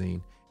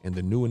magazine, and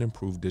the new and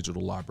improved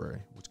digital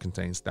library, which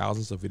contains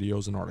thousands of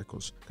videos and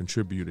articles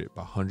contributed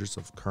by hundreds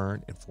of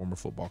current and former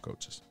football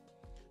coaches.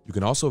 You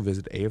can also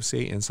visit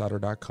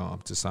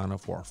afcainsider.com to sign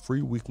up for our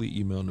free weekly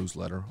email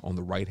newsletter on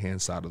the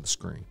right-hand side of the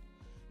screen.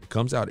 It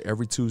comes out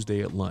every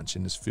Tuesday at lunch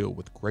and is filled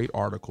with great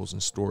articles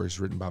and stories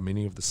written by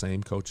many of the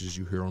same coaches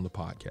you hear on the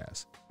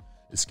podcast.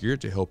 It's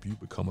geared to help you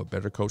become a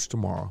better coach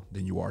tomorrow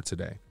than you are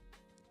today.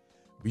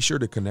 Be sure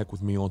to connect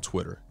with me on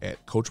Twitter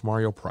at Coach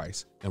Mario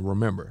Price, and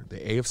remember, the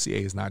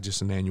AFCA is not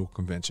just an annual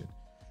convention.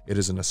 It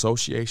is an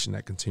association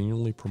that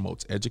continually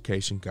promotes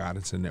education,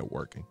 guidance, and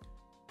networking.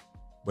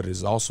 But it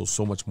is also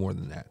so much more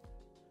than that.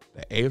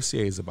 The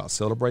AFCA is about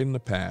celebrating the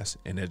past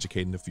and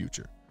educating the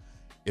future.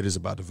 It is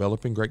about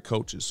developing great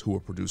coaches who will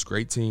produce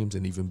great teams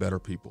and even better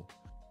people.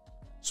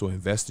 So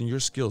invest in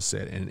your skill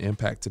set and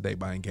impact today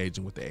by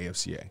engaging with the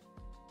AFCA.